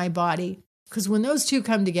as in my body. Because when those two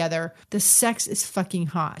come together, the sex is fucking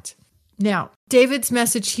hot. Now, David's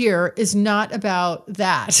message here is not about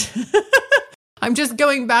that. I'm just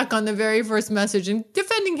going back on the very first message and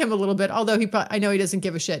defending him a little bit, although I know he doesn't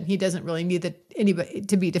give a shit. He doesn't really need anybody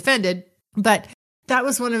to be defended. But that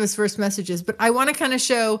was one of his first messages. But I want to kind of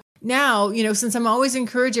show now, since I'm always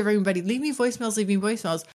encourage everybody, leave me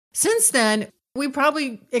voicemails. Since then, we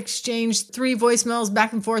probably exchanged 3 voicemails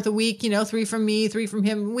back and forth a week, 3 from me, 3 from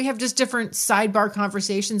him. We have just different sidebar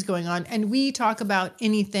conversations going on, and we talk about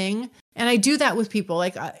anything. And I do that with people.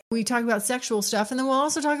 Like we talk about sexual stuff, and then we'll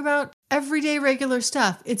also talk about everyday regular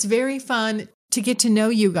stuff. It's very fun to get to know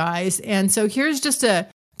you guys. And so here's just a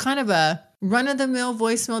kind of a run-of-the-mill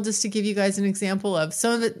voicemail just to give you guys an example of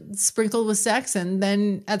some of it sprinkled with sex and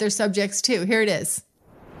then other subjects too. Here it is.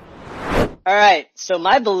 All right. So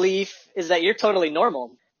my belief is that you're totally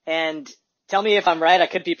normal. And tell me if I'm right. I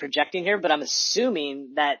could be projecting here, but I'm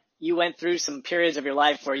assuming that you went through some periods of your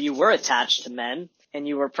life where you were attached to men and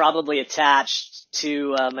you were probably attached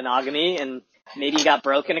to monogamy, and maybe you got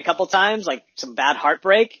broken a couple times, like some bad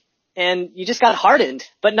heartbreak, and you just got hardened,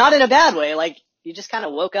 but not in a bad way. Like you just kind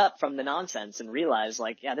of woke up from the nonsense and realized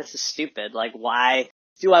like, yeah, this is stupid. Like, why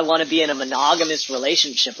do I want to be in a monogamous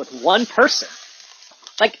relationship with one person?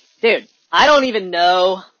 Like, dude, I don't even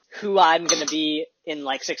know who I'm going to be in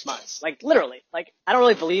like 6 months. Like literally, like I don't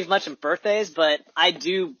really believe much in birthdays, but I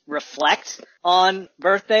do reflect on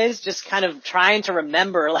birthdays, just kind of trying to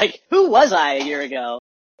remember like, who was I a year ago?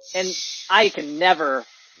 And I can never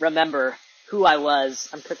remember who I was.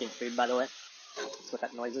 I'm cooking food, by the way. That's what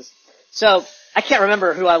that noise is. So I can't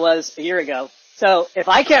remember who I was a year ago. So if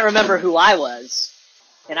I can't remember who I was,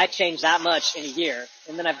 and I changed that much in a year,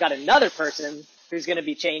 and then I've got another person who's going to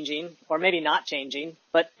be changing, or maybe not changing,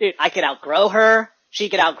 but dude, I could outgrow her. She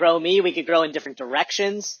could outgrow me. We could grow in different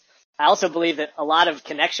directions. I also believe that a lot of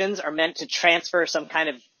connections are meant to transfer some kind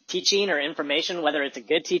of teaching or information, whether it's a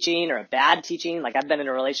good teaching or a bad teaching. Like I've been in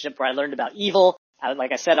a relationship where I learned about evil.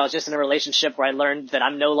 Like I said, I was just in a relationship where I learned that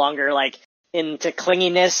I'm no longer like into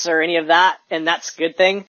clinginess or any of that, and that's a good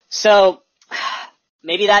thing. So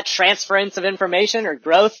maybe that transference of information or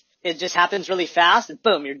growth, it just happens really fast and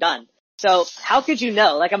boom, you're done. So how could you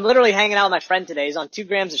know? Like I'm literally hanging out with my friend today. He's on 2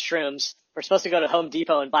 grams of shrooms. We're supposed to go to Home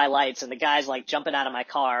Depot and buy lights, and the guy's like jumping out of my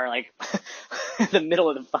car, like in the middle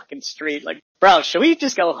of the fucking street. Like, bro, should we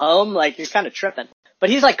just go home? Like, you're kind of tripping. But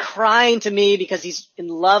he's like crying to me because he's in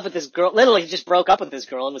love with this girl. Literally, he just broke up with this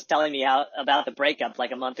girl and was telling me about the breakup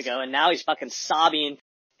like a month ago. And now he's fucking sobbing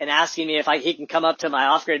and asking me if he can come up to my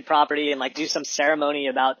off-grid property and like do some ceremony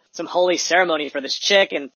about some holy ceremony for this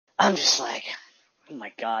chick. And I'm just like, oh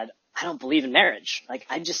my God. I don't believe in marriage. Like,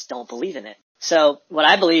 I just don't believe in it. So what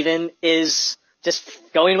I believe in is just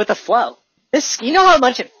going with the flow. You know how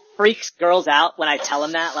much it freaks girls out when I tell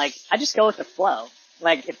them that? Like, I just go with the flow.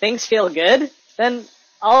 Like, if things feel good, then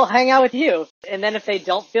I'll hang out with you. And then if they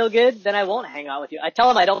don't feel good, then I won't hang out with you. I tell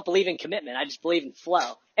them I don't believe in commitment. I just believe in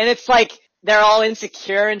flow. And it's like, they're all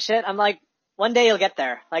insecure and shit. I'm like, one day you'll get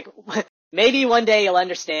there. Like, maybe one day you'll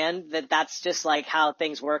understand that that's just like how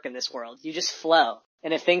things work in this world. You just flow.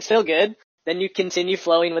 And if things feel good, then you continue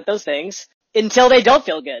flowing with those things until they don't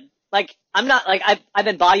feel good. Like, I'm not, like, I've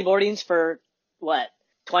been bodyboarding for,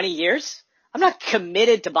 20 years? I'm not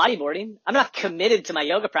committed to bodyboarding. I'm not committed to my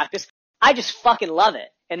yoga practice. I just fucking love it.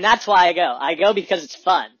 And that's why I go. I go because it's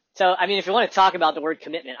fun. So, I mean, if you want to talk about the word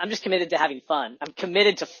commitment, I'm just committed to having fun. I'm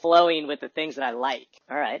committed to flowing with the things that I like.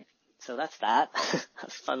 All right. So that's that.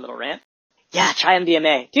 That's a fun little rant. Yeah, try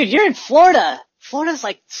MDMA. Dude, you're in Florida. Florida's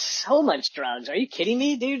like so much drugs. Are you kidding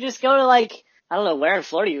me? Dude, just go to like, I don't know where in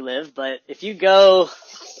Florida you live, but if you go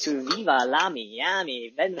to Viva la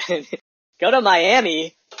Miami, go to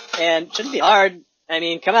Miami, and it shouldn't be hard. I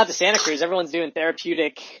mean, come out to Santa Cruz. Everyone's doing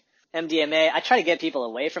therapeutic MDMA. I try to get people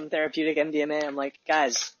away from therapeutic MDMA. I'm like,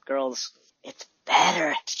 guys, girls, it's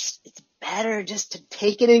better. It's better just to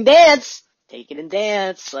take it and dance. Take it and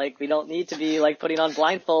dance. Like, we don't need to be like putting on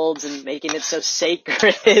blindfolds and making it so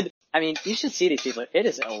sacred. I mean, you should see these people. It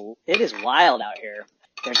is wild out here.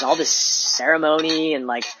 There's all this ceremony and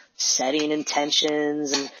like setting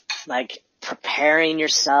intentions and like preparing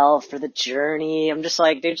yourself for the journey. I'm just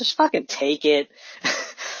like, dude, just fucking take it.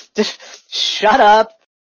 Just shut up.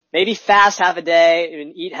 Maybe fast half a day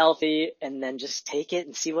and eat healthy and then just take it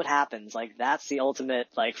and see what happens. Like, that's the ultimate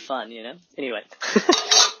like fun, you know? Anyway.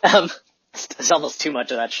 There's almost too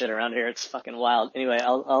much of that shit around here. It's fucking wild. Anyway,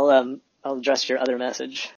 I'll address your other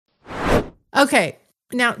message. Okay.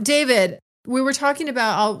 Now, David, we were talking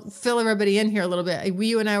about, I'll fill everybody in here a little bit.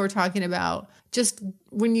 You and I were talking about just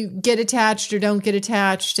when you get attached or don't get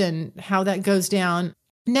attached and how that goes down.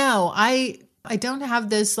 No, I don't have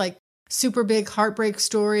this like super big heartbreak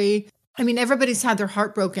story. I mean, everybody's had their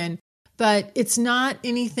heart broken, but it's not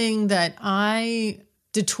anything that I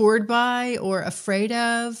detoured by or afraid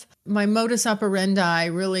of. My modus operandi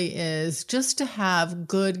really is just to have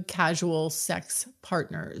good casual sex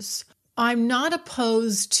partners. I'm not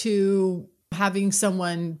opposed to having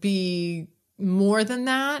someone be more than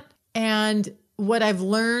that. And what I've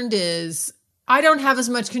learned is I don't have as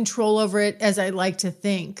much control over it as I like to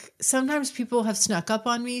think. Sometimes people have snuck up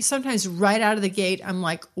on me. Sometimes right out of the gate, I'm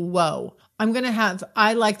like, whoa,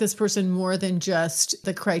 I like this person more than just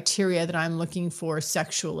the criteria that I'm looking for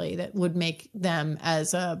sexually that would make them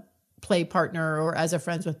as a play partner or as a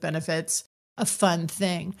friends with benefits a fun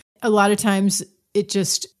thing. A lot of times it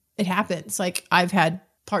happens. Like I've had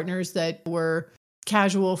partners that were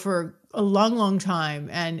casual for a long, long time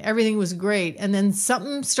and everything was great. And then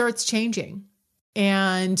something starts changing.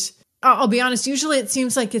 And I'll be honest, usually it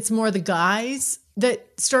seems like it's more the guys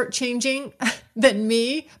that start changing than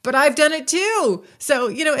me, but I've done it too. So,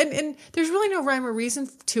 and there's really no rhyme or reason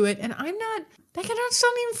to it. And I'm not, like, I don't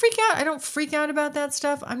even freak out. I don't freak out about that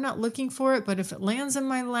stuff. I'm not looking for it, but if it lands in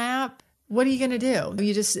my lap, what are you going to do?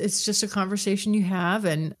 It's just a conversation you have.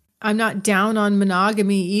 And I'm not down on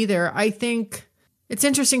monogamy either. I think it's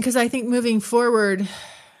interesting because I think moving forward,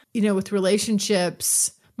 with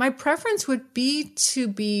relationships, my preference would be to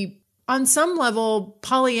be on some level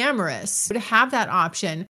polyamorous, to have that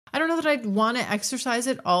option. I don't know that I'd want to exercise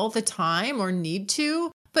it all the time or need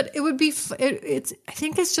to, but it would be, I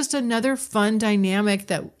think it's just another fun dynamic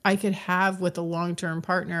that I could have with a long-term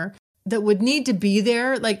partner that would need to be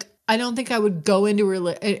there. Like, I don't think I would go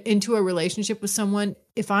into a relationship with someone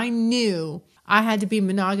if I knew I had to be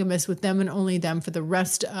monogamous with them and only them for the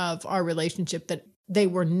rest of our relationship, that they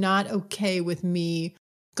were not okay with me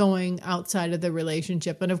going outside of the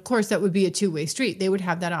relationship. And of course, that would be a two-way street. They would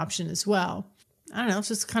have that option as well. I don't know. It's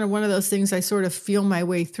just kind of one of those things I sort of feel my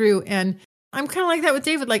way through. And I'm kind of like that with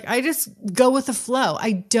David. Like, I just go with the flow.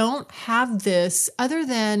 I don't have this other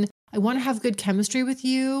than I want to have good chemistry with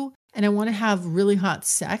you. And I want to have really hot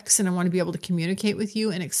sex. And I want to be able to communicate with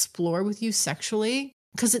you and explore with you sexually.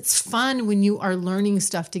 Because it's fun when you are learning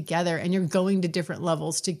stuff together and you're going to different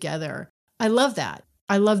levels together. I love that.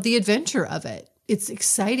 I love the adventure of it. It's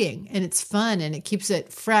exciting and it's fun and it keeps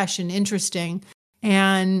it fresh and interesting.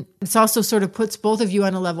 And it's also sort of puts both of you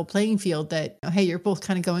on a level playing field that, hey, you're both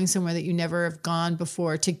kind of going somewhere that you never have gone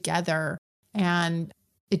before together. And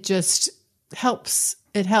it just helps.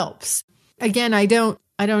 It helps. Again, I don't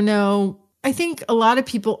know. I think a lot of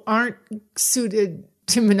people aren't suited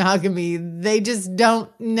to monogamy. They just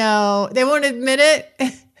don't know. They won't admit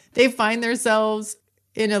it. They find themselves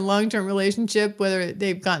in a long-term relationship, whether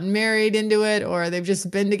they've gotten married into it or they've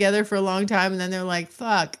just been together for a long time. And then they're like,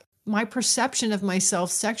 fuck, my perception of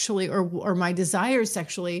myself sexually or my desires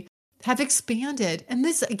sexually have expanded. And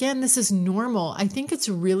this is normal. I think it's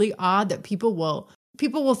really odd that people will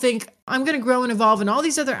think I'm going to grow and evolve in all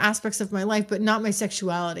these other aspects of my life, but not my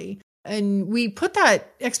sexuality. And we put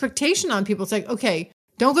that expectation on people. It's like, okay,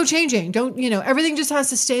 don't go changing. Don't, everything just has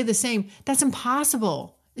to stay the same. That's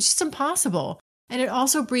impossible. It's just impossible. And it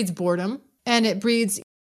also breeds boredom, and it breeds,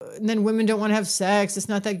 and then women don't want to have sex. It's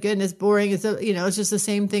not that good and it's boring. It's just the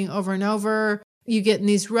same thing over and over. You get in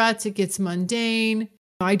these ruts. It gets mundane.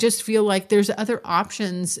 I just feel like there's other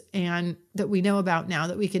options and that we know about now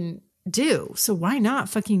that we can do. So why not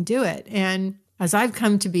fucking do it? And as I've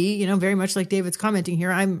come to be, very much like David's commenting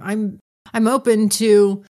here, I'm open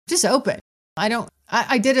to just open. I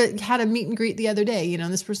had a meet and greet the other day,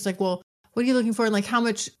 and this person's like, well, what are you looking for? And like, how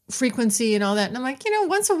much frequency and all that? And I'm like,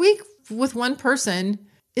 once a week with one person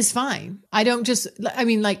is fine. I'm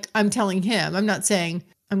telling him, I'm not saying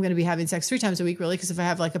I'm going to be having sex 3 times a week, really. Cause if I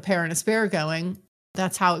have like a pair and a spare going,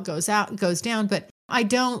 that's how it goes down. But I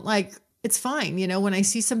don't it's fine. When I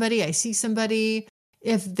see somebody,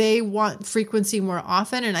 if they want frequency more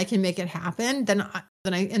often and I can make it happen,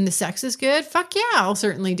 and the sex is good, fuck yeah, I'll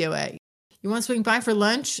certainly do it. You want to swing by for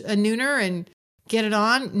lunch, a nooner, and get it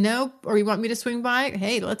on? Nope. Or you want me to swing by?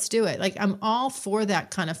 Hey, let's do it. Like, I'm all for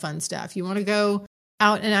that kind of fun stuff. You want to go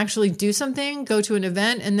out and actually do something, go to an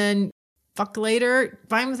event, and then fuck later,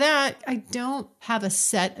 fine with that. I don't have a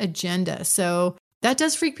set agenda. So that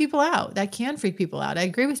does freak people out. That can freak people out. I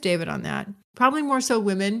agree with David on that. Probably more so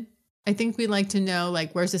women. I think we like to know,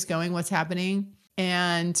 like, where's this going? What's happening?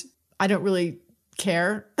 And I don't really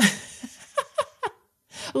care.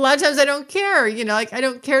 A lot of times I don't care, I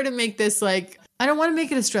don't care to make this I don't want to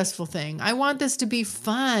make it a stressful thing. I want this to be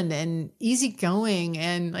fun and easygoing.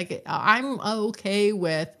 And I'm okay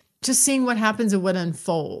with just seeing what happens and what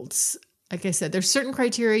unfolds. Like I said, there's certain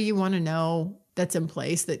criteria you want to know that's in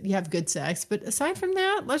place, that you have good sex. But aside from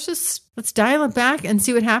that, let's dial it back and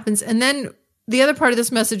see what happens. And then the other part of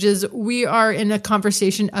this message is we are in a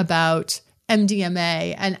conversation about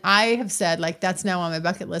MDMA. And I have said, like, that's now on my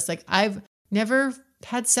bucket list. Like, I've never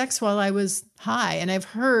had sex while I was high. And I've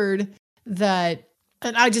heard that,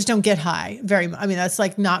 and I just don't get high very much. I mean, that's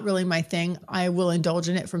like not really my thing. I will indulge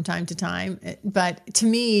in it from time to time. But to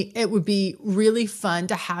me, it would be really fun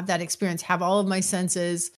to have that experience, have all of my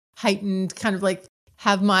senses heightened, kind of like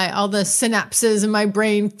have all the synapses in my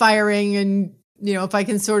brain firing. And, you know, if I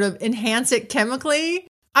can sort of enhance it chemically,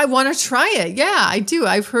 I want to try it. Yeah, I do.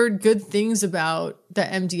 I've heard good things about the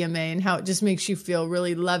MDMA and how it just makes you feel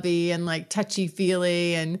really lovey and like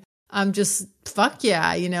touchy-feely. And I'm just, fuck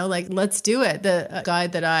yeah, you know, like, let's do it. The guy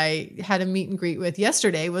that I had a meet and greet with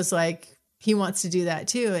yesterday was like, he wants to do that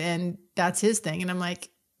too. And that's his thing. And I'm like,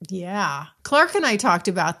 yeah. Clark and I talked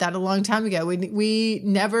about that a long time ago. We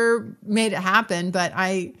never made it happen, but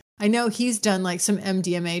I know he's done like some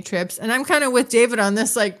MDMA trips. And I'm kind of with David on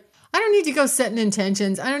this, like, I don't need to go setting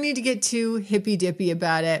intentions. I don't need to get too hippy dippy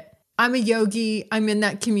about it. I'm a yogi. I'm in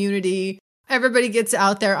that community. Everybody gets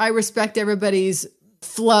out there. I respect everybody's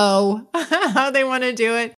flow, how they want to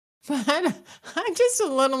do it. But I'm just a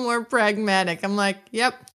little more pragmatic. I'm like,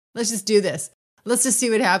 yep, let's just do this. Let's just see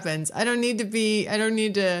what happens. I don't need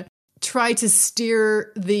to try to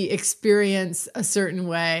steer the experience a certain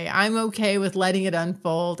way. I'm okay with letting it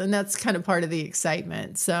unfold. And that's kind of part of the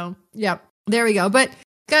excitement. So, yep, there we go. But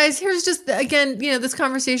guys, here's just, again, you know, this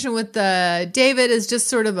conversation with David is just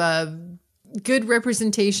sort of a good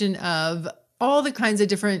representation of all the kinds of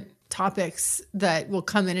different topics that will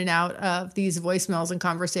come in and out of these voicemails and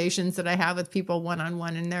conversations that I have with people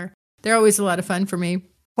one-on-one. And they're always a lot of fun for me.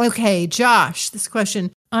 Okay, Josh, this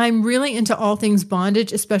question. I'm really into all things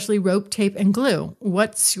bondage, especially rope, tape, and glue.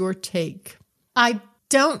 What's your take? I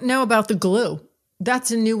don't know about the glue. That's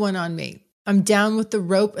a new one on me. I'm down with the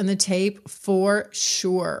rope and the tape for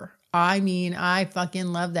sure. I mean, I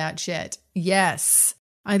fucking love that shit. Yes.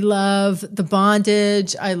 I love the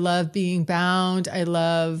bondage. I love being bound. I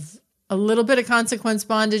love a little bit of consequence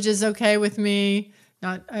bondage is okay with me.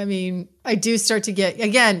 I do start to get,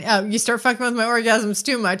 again, you start fucking with my orgasms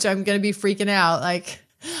too much, I'm going to be freaking out. Like,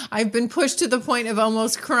 I've been pushed to the point of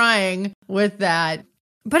almost crying with that.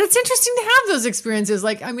 But it's interesting to have those experiences.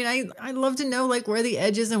 Like, I mean, I love to know like where the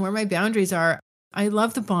edges and where my boundaries are. I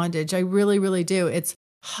love the bondage. I really, really do. It's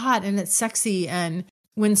hot and it's sexy. And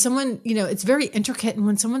when someone, you know, it's very intricate. And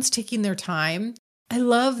when someone's taking their time, I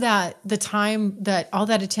love that the time that all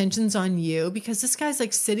that attention's on you, because this guy's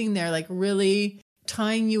like sitting there, like really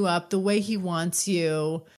tying you up the way he wants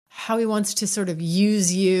you, how he wants to sort of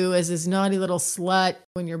use you as his naughty little slut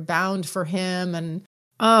when you're bound for him. And,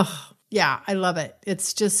 oh, yeah, I love it.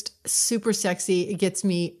 It's just super sexy. It gets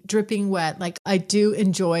me dripping wet. Like, I do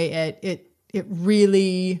enjoy it. It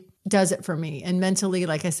really does it for me. And mentally,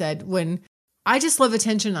 like I said, when I just love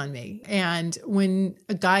attention on me. And when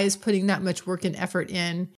a guy is putting that much work and effort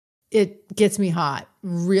in, it gets me hot,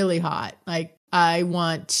 really hot. Like, I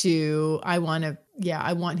want him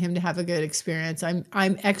to have a good experience. I'm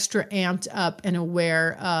extra amped up and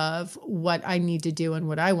aware of what I need to do and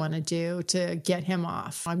what I want to do to get him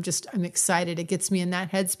off. I'm excited. It gets me in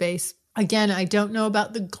that headspace. Again, I don't know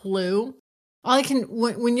about the glue.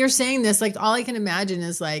 When you're saying this, like, all I can imagine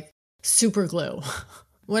is like super glue.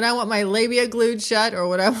 When I want my labia glued shut, or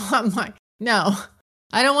what I want no,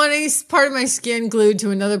 I don't want any part of my skin glued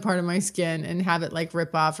to another part of my skin and have it like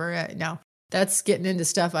rip off no. That's getting into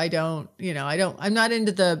stuff I'm not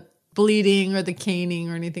into the bleeding or the caning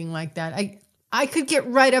or anything like that. I could get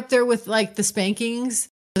right up there with like the spankings,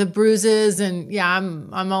 the bruises, and yeah,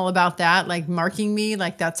 I'm all about that. Like marking me,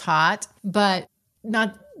 like that's hot, but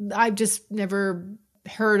I've just never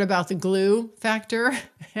heard about the glue factor,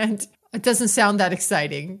 and it doesn't sound that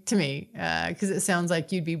exciting to me, because it sounds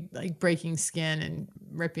like you'd be like breaking skin and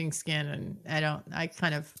ripping skin,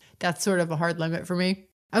 and that's sort of a hard limit for me.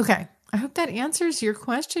 Okay. I hope that answers your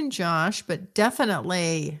question, Josh, but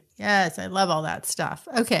definitely, yes, I love all that stuff.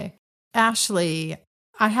 Okay. Ashley,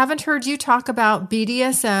 I haven't heard you talk about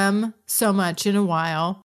BDSM so much in a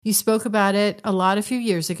while. You spoke about it a lot a few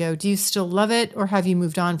years ago. Do you still love it, or have you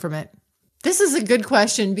moved on from it? This is a good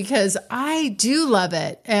question, because I do love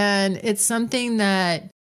it. And it's something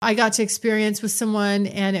that I got to experience with someone,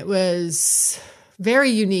 and it was very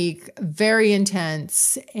unique, very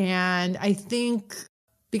intense. And I think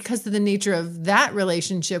because of the nature of that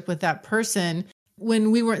relationship with that person,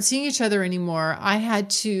 when we weren't seeing each other anymore, I had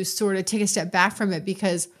to sort of take a step back from it,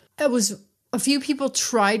 because it was a few people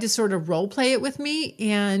tried to sort of role play it with me,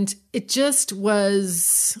 and it just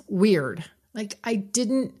was weird. Like, I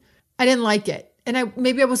didn't like it. And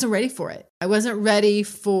maybe I wasn't ready for it. I wasn't ready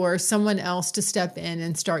for someone else to step in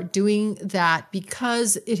and start doing that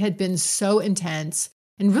because it had been so intense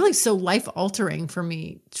and really so life altering for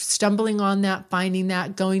me, stumbling on that, finding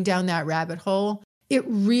that, going down that rabbit hole. It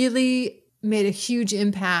really made a huge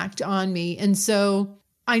impact on me. And so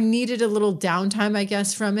I needed a little downtime, I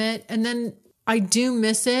guess, from it. And then I do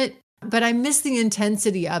miss it, but I miss the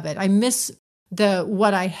intensity of it. I miss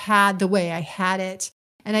what I had, the way I had it.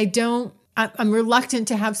 And I'm reluctant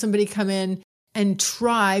to have somebody come in and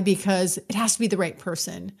try because it has to be the right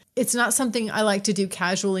person. It's not something I like to do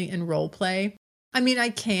casually in role play. I mean, I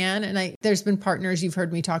can, and there's been partners you've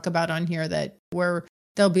heard me talk about on here where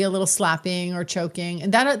there'll be a little slapping or choking,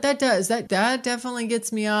 and that definitely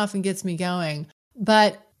gets me off and gets me going.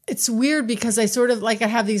 But it's weird because I sort of I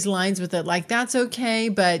have these lines with it, like, that's okay,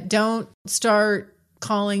 but don't start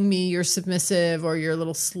calling me your submissive or your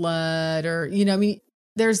little slut or, I mean,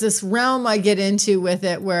 there's this realm I get into with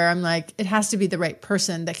it where I'm like, it has to be the right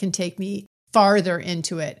person that can take me farther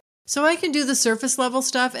into it. So I can do the surface level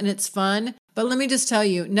stuff and it's fun. But let me just tell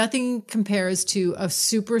you, nothing compares to a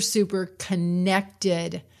super, super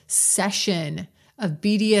connected session of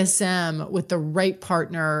BDSM with the right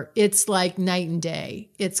partner. It's like night and day.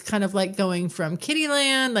 It's kind of like going from kiddie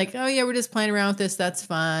land, like, oh yeah, we're just playing around with this. That's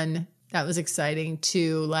fun. That was exciting,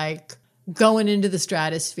 to like going into the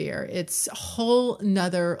stratosphere. It's a whole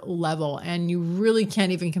nother level and you really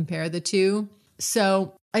can't even compare the two.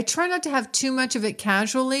 So I try not to have too much of it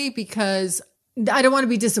casually because I don't want to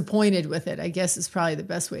be disappointed with it, I guess is probably the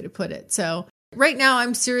best way to put it. So right now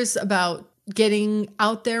I'm serious about getting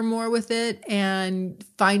out there more with it and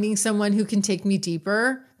finding someone who can take me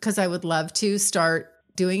deeper, because I would love to start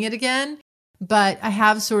doing it again. But I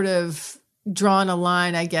have sort of drawn a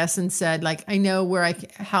line, I guess, and said, like, I know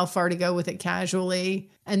how far to go with it casually,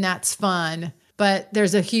 and that's fun. But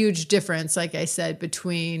there's a huge difference, like I said,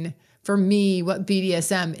 between, for me, what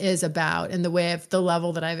BDSM is about and the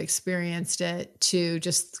level that I've experienced it to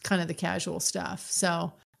just kind of the casual stuff.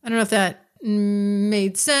 So I don't know if that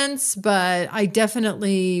made sense, but I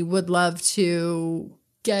definitely would love to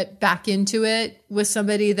get back into it with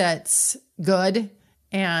somebody that's good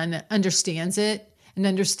and understands it and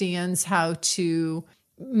understands how to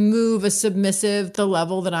move a submissive, the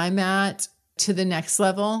level that I'm at, to the next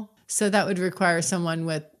level. So that would require someone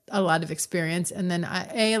with a lot of experience. And then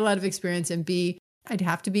a lot of experience, and B, I'd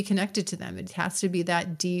have to be connected to them. It has to be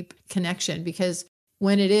that deep connection, because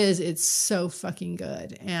when it is, it's so fucking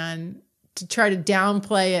good. And to try to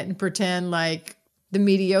downplay it and pretend like the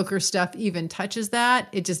mediocre stuff even touches that,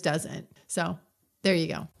 it just doesn't. So there you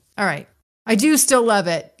go. All right. I do still love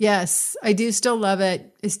it. Yes, I do still love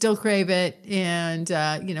it. I still crave it. And,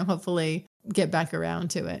 hopefully get back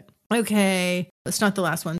around to it. Okay. It's not the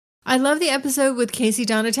last one. I love the episode with Casey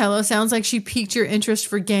Donatello. Sounds like she piqued your interest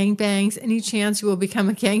for gangbangs. Any chance you will become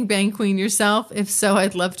a gangbang queen yourself? If so,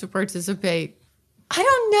 I'd love to participate. I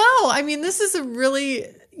don't know. I mean, this is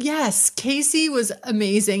yes, Casey was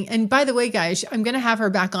amazing. And by the way, guys, I'm going to have her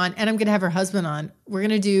back on, and I'm going to have her husband on. We're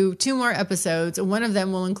going to do 2 more episodes, and one of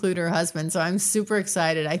them will include her husband. So I'm super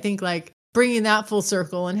excited. I think like bringing that full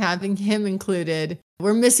circle and having him included,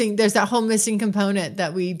 there's that whole missing component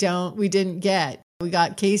that we didn't get. We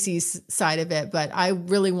got Casey's side of it, but I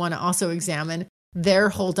really want to also examine their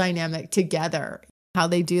whole dynamic together, how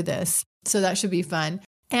they do this. So that should be fun.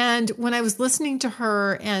 And when I was listening to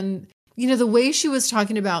her and, the way she was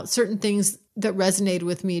talking about certain things that resonated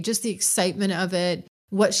with me, just the excitement of it,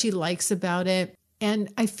 what she likes about it.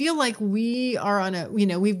 And I feel like we are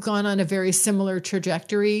we've gone on a very similar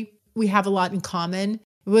trajectory. We have a lot in common.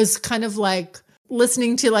 It was kind of like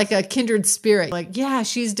listening to like a kindred spirit, like, yeah,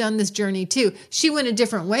 she's done this journey too. She went a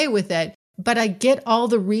different way with it, but I get all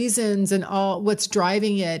the reasons and all what's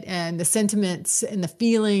driving it, and the sentiments and the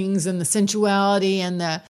feelings and the sensuality and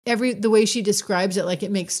the way she describes it, like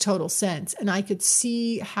it makes total sense. And I could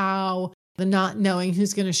see how the not knowing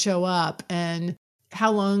who's going to show up and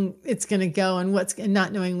how long it's going to go and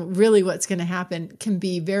not knowing really what's going to happen can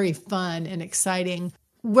be very fun and exciting.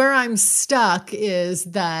 Where I'm stuck is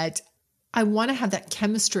that I want to have that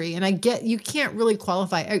chemistry, and I get you can't really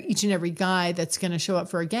qualify each and every guy that's going to show up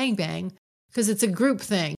for a gangbang because it's a group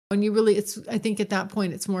thing. And I think at that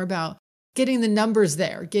point, it's more about getting the numbers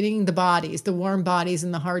there, getting the bodies, the warm bodies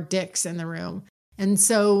and the hard dicks in the room. And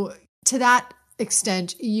so to that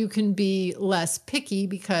extent, you can be less picky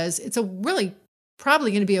because it's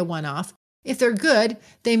probably going to be a one-off. If they're good,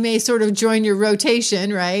 they may sort of join your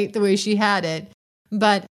rotation, right? The way she had it.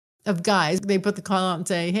 But of guys, they put the call out and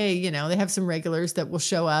say, hey, they have some regulars that will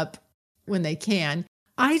show up when they can.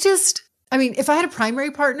 I I mean, if I had a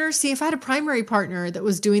primary partner, that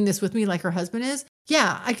was doing this with me like her husband is,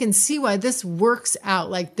 yeah, I can see why this works out.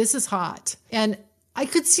 Like, this is hot. And I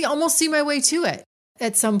could almost see my way to it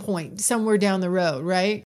at some point, somewhere down the road,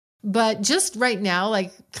 right? But just right now,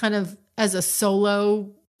 like kind of as a solo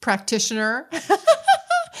practitioner,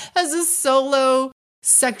 as a solo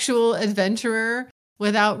sexual adventurer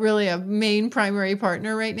without really a main primary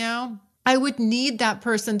partner right now, I would need that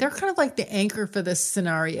person. They're kind of like the anchor for this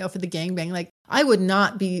scenario, for the gangbang. Like, I would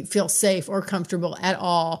not feel safe or comfortable at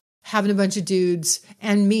all having a bunch of dudes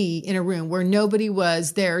and me in a room where nobody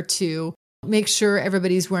was there to make sure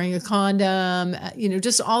everybody's wearing a condom,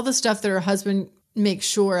 just all the stuff that her husband makes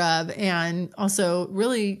sure of, and also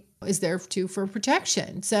really is there too for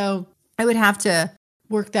protection. So I would have to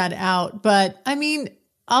work that out. But I mean,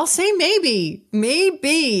 I'll say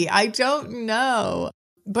maybe, I don't know.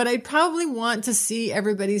 But I'd probably want to see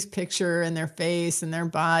everybody's picture and their face and their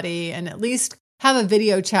body, and at least have a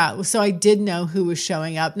video chat so I did know who was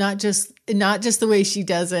showing up, not just the way she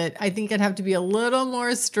does it. I think I'd have to be a little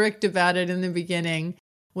more strict about it in the beginning,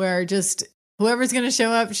 where just whoever's going to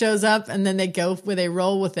show up shows up, and then they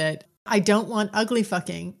roll with it. I don't want ugly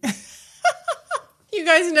fucking. You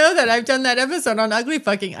guys know that I've done that episode on ugly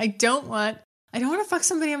fucking. I don't want to fuck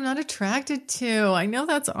somebody I'm not attracted to. I know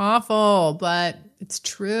that's awful, but it's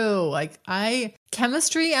true. Like,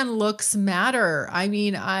 chemistry and looks matter. I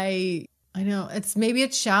mean, I know maybe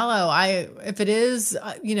it's shallow. If it is,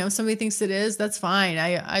 somebody thinks it is, that's fine.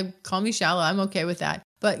 I call me shallow. I'm okay with that.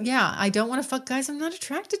 But yeah, I don't want to fuck guys I'm not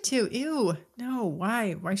attracted to. Ew. No,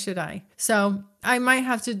 why? Why should I? So I might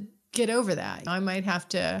have to get over that.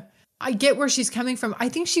 I get where she's coming from. I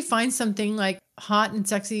think she finds something like hot and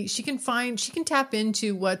sexy. She can tap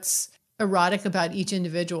into what's erotic about each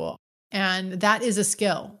individual. And that is a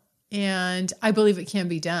skill. And I believe it can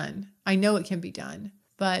be done. I know it can be done,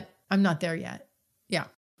 but I'm not there yet. Yeah.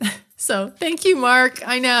 So thank you, Mark.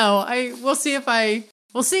 I know. We'll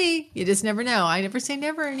see. You just never know. I never say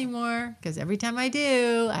never anymore, because every time I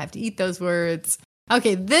do, I have to eat those words.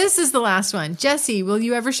 Okay, this is the last one. Jesse, will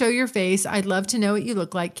you ever show your face? I'd love to know what you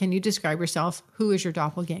look like. Can you describe yourself? Who is your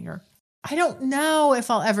doppelganger? I don't know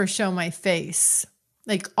if I'll ever show my face,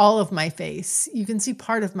 like all of my face. You can see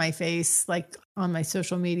part of my face, like on my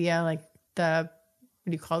social media, like what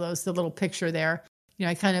do you call those? The little picture there.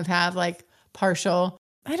 I kind of have like partial.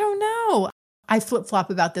 I don't know. I flip-flop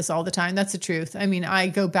about this all the time. That's the truth. I mean, I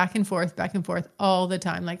go back and forth all the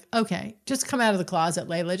time. Like, okay, just come out of the closet,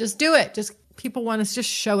 Layla. Just do it. People want us to just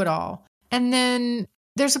show it all. And then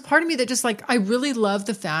there's a part of me that just like, I really love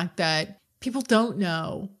the fact that people don't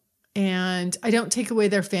know. And I don't take away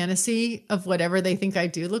their fantasy of whatever they think I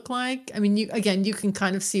do look like. I mean, you can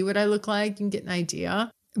kind of see what I look like. You can get an idea.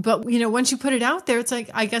 But, once you put it out there, it's like,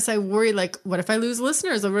 I guess I worry, like, what if I lose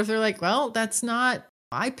listeners? Or what if they're like, well, that's not,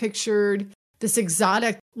 I pictured this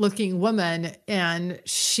exotic looking woman and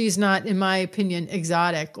she's not, in my opinion,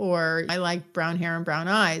 exotic, or I like brown hair and brown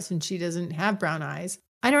eyes and she doesn't have brown eyes.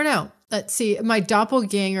 I don't know. Let's see. My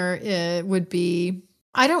doppelganger would be,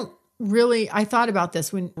 I thought about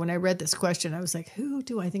this when I read this question. I was like, who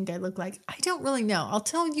do I think I look like? I don't really know. I'll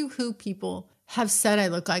tell you who people have said I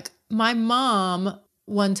look like. My mom,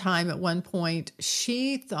 one time at one point,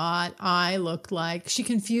 she thought I looked like, she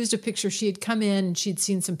confused a picture. She had come in and she'd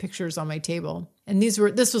seen some pictures on my table. And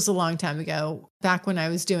this was a long time ago, back when I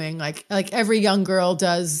was doing like every young girl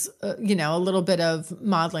does, a little bit of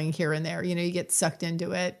modeling here and there. You get sucked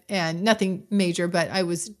into it, and nothing major, but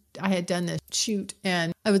I had done this shoot,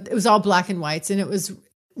 and it was all black and whites, and it was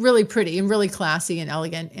really pretty and really classy and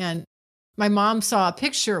elegant. And my mom saw a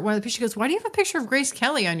picture, one of the pictures, she goes, why do you have a picture of Grace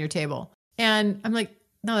Kelly on your table? And I'm like,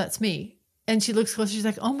 no, that's me. And she looks closer. She's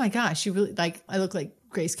like, oh my gosh, you really I look like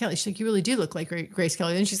Grace Kelly. She's like, you really do look like Grace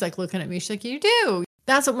Kelly. Then she's like looking at me. She's like, you do.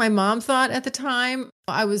 That's what my mom thought at the time.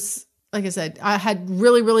 I was, like I said, I had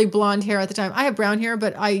really, really blonde hair at the time. I have brown hair,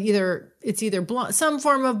 but it's either blonde, some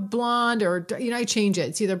form of blonde, or, I change it.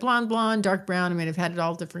 It's either blonde, dark brown. I mean, I've had it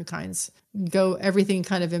all different kinds. Go everything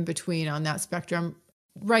kind of in between on that spectrum.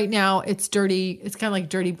 Right now it's dirty. It's kind of like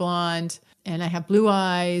dirty blonde. And I have blue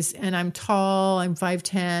eyes, and I'm tall. I'm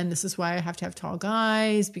 5'10". This is why I have to have tall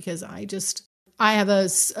guys, because I have a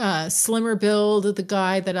slimmer build. The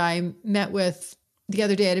guy that I met with the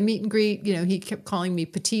other day at a meet and greet, he kept calling me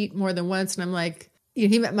petite more than once. And I'm like,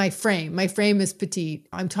 he met my frame. My frame is petite.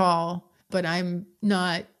 I'm tall, but I'm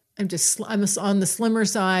not, I'm on the slimmer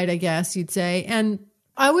side, I guess you'd say. And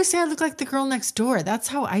I always say I look like the girl next door. That's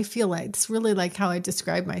how I feel like. It's really like how I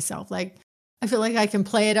describe myself. Like, I feel like I can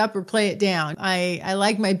play it up or play it down. I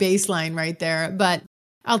like my baseline right there. But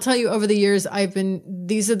I'll tell you, over the years,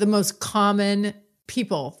 these are the most common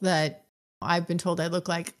people that I've been told I look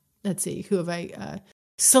like, let's see, who have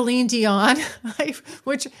Celine Dion,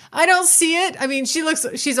 which I don't see it. I mean,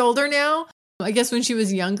 she's older now. I guess when she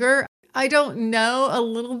was younger, I don't know, a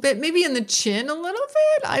little bit, maybe in the chin a little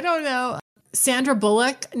bit. I don't know. Sandra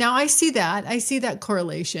Bullock. Now I see that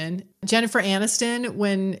correlation. Jennifer Aniston,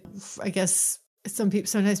 when I guess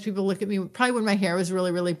sometimes people look at me, probably when my hair was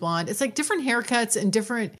really, really blonde. It's like different haircuts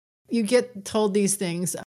and you get told these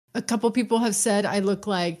things. A couple people have said I look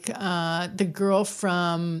like the girl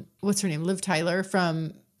from, what's her name? Liv Tyler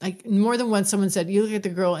from, like, more than once someone said, you look at the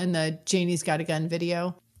girl in the Janie's Got a Gun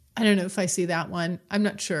video. I don't know if I see that one. I'm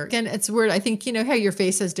not sure. Again, it's weird. I think, how your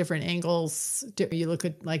face has different angles. You look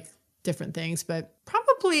at like different things, but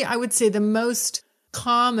probably I would say the most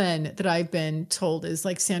common that I've been told is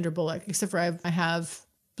like Sandra Bullock, except for I have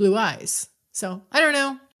blue eyes. So I don't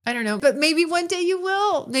know, but maybe one day you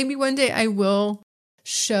will. Maybe one day I will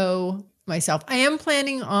show myself. I am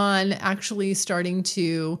planning on actually starting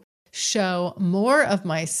to show more of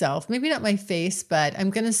myself, maybe not my face, but I'm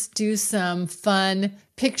going to do some fun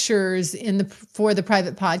pictures for the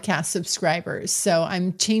private podcast subscribers. So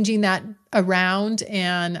I'm changing that around,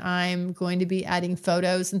 and I'm going to be adding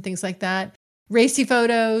photos and things like that. Racy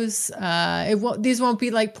photos. These won't be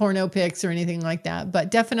like porno pics or anything like that, but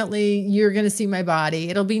definitely you're going to see my body.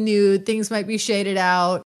 It'll be nude. Things might be shaded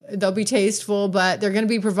out. They'll be tasteful, but they're going to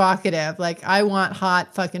be provocative. Like, I want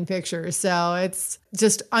hot fucking pictures. So it's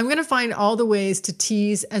just, I'm going to find all the ways to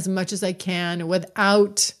tease as much as I can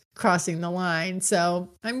without crossing the line. So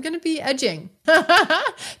I'm going to be edging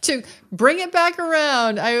to bring it back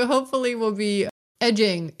around. I hopefully will be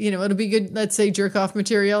edging, it'll be good. Let's say jerk off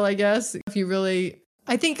material, I guess.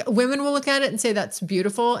 I think women will look at it and say that's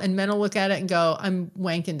beautiful, and men will look at it and go, I'm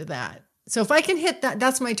wanking to that. So if I can hit that,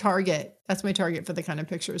 that's my target. That's my target for the kind of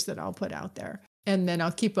pictures that I'll put out there. And then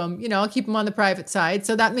I'll keep them, on the private side.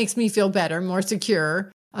 So that makes me feel better, more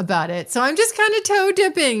secure about it. So I'm just kind of toe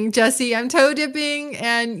dipping, Jesse. I'm toe dipping.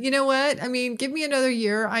 And you know what? I mean, give me another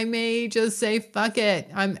year. I may just say, fuck it.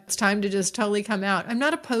 It's time to just totally come out. I'm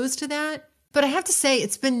not opposed to that. But I have to say,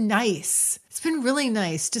 it's been nice. It's been really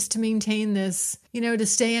nice just to maintain this, to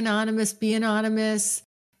stay anonymous, be anonymous,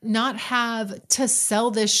 not have to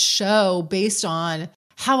sell this show based on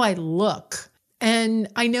how I look. And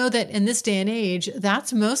I know that in this day and age,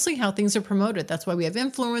 that's mostly how things are promoted. That's why we have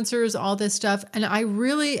influencers, all this stuff. And I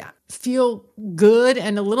really feel good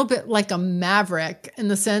and a little bit like a maverick in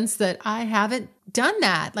the sense that I haven't done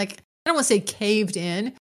that. Like, I don't want to say caved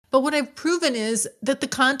in, but what I've proven is that the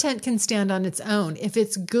content can stand on its own. If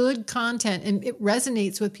it's good content and it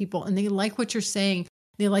resonates with people and they like what you're saying,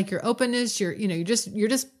 they like your openness, you're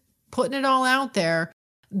just putting it all out there,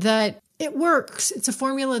 that it works. It's a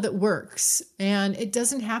formula that works. And it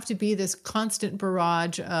doesn't have to be this constant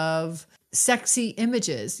barrage of sexy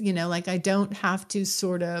images. Like, I don't have to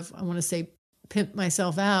I want to say, pimp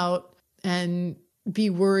myself out and be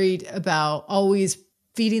worried about always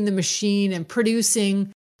feeding the machine and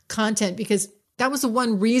producing content, because that was the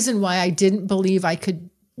one reason why I didn't believe I could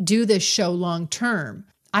do this show long term.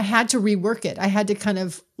 I had to rework it. I had to kind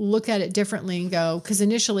of look at it differently and go, because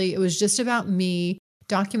initially it was just about me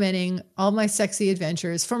documenting all my sexy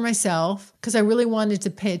adventures for myself, because I really wanted to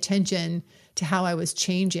pay attention to how I was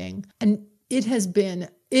changing. And it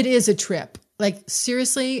is a trip. Like,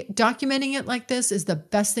 seriously, documenting it like this is the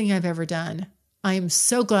best thing I've ever done. I am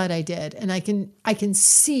so glad I did. And I can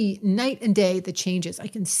see night and day the changes. I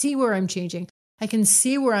can see where I'm changing. I can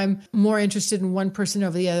see where I'm more interested in one person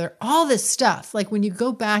over the other. All this stuff. Like, when you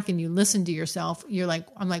go back and you listen to yourself,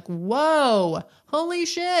 I'm like, whoa, holy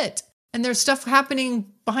shit. And there's stuff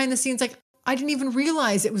happening behind the scenes. Like, I didn't even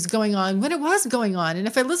realize it was going on when it was going on. And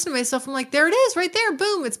if I listen to myself, I'm like, there it is right there.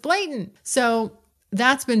 Boom, it's blatant. So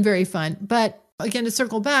that's been very fun. But again, to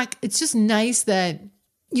circle back, it's just nice that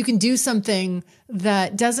you can do something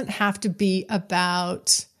that doesn't have to be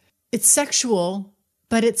about, it's sexual,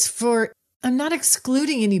 but I'm not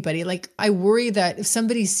excluding anybody. Like, I worry that if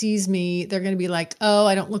somebody sees me, they're going to be like, oh,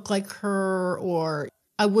 I don't look like her, or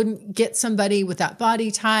I wouldn't get somebody with that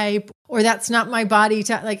body type, or that's not my body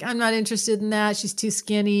type. Like, I'm not interested in that. She's too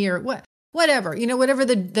skinny, or whatever, whatever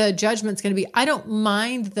the judgment's going to be. I don't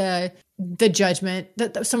mind the judgment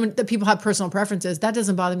that people have personal preferences. That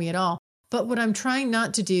doesn't bother me at all. But what I'm trying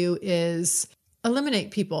not to do is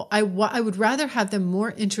eliminate people. I would rather have them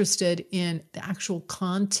more interested in the actual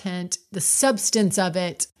content, the substance of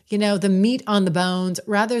it, the meat on the bones,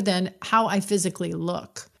 rather than how I physically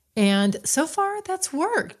look. And so far that's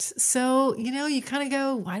worked. So, you kind of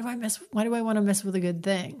go, why do I want to mess with a good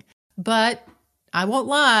thing? But I won't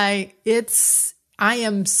lie. I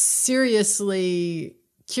am seriously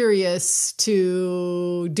curious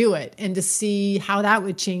to do it and to see how that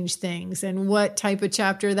would change things and what type of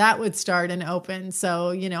chapter that would start and open. So,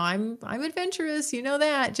 I'm adventurous. You know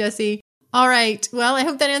that, Jesse. All right. Well, I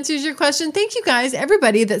hope that answers your question. Thank you guys,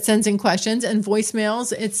 everybody that sends in questions and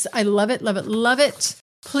voicemails. I love it, love it, love it.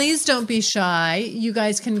 Please don't be shy. You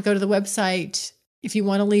guys can go to the website. If you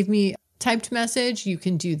want to leave me a typed message, you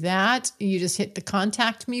can do that. You just hit the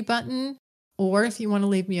contact me button. Or if you want to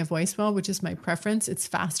leave me a voicemail, which is my preference, it's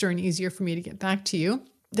faster and easier for me to get back to you.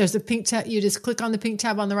 There's a pink tab. You just click on the pink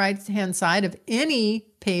tab on the right-hand side of any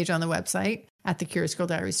page on the website at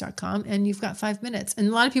thecuriousgirldiaries.com, and you've got 5 minutes. And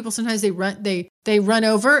a lot of people, sometimes they run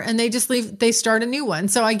over and they just leave, they start a new one.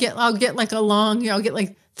 So I'll get like I'll get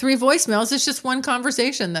like 3 voicemails. It's just one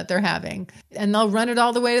conversation that they're having, and they'll run it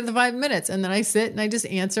all the way to the 5 minutes. And then I sit and I just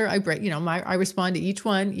answer. I respond to each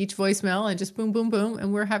voicemail, and just boom, boom, boom.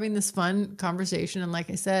 And we're having this fun conversation. And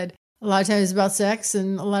like I said, a lot of times it's about sex,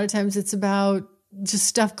 and a lot of times it's about just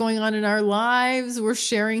stuff going on in our lives. We're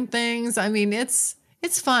sharing things. I mean, it's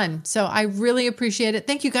fun. So I really appreciate it.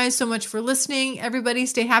 Thank you guys so much for listening. Everybody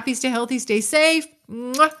stay happy, stay healthy, stay safe.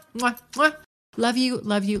 Mwah, mwah, mwah. Love you,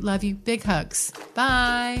 love you, love you. Big hugs.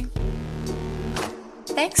 Bye.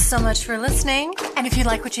 Thanks so much for listening. And if you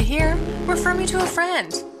like what you hear, refer me to a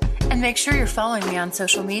friend. And make sure you're following me on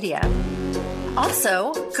social media.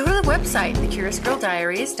 Also, go to the website,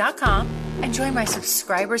 thecuriousgirldiaries.com, and join my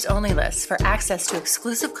subscribers only list for access to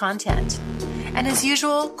exclusive content. And as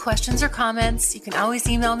usual, questions or comments, you can always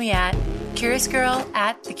email me at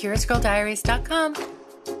curiousgirl@thecuriousgirldiaries.com.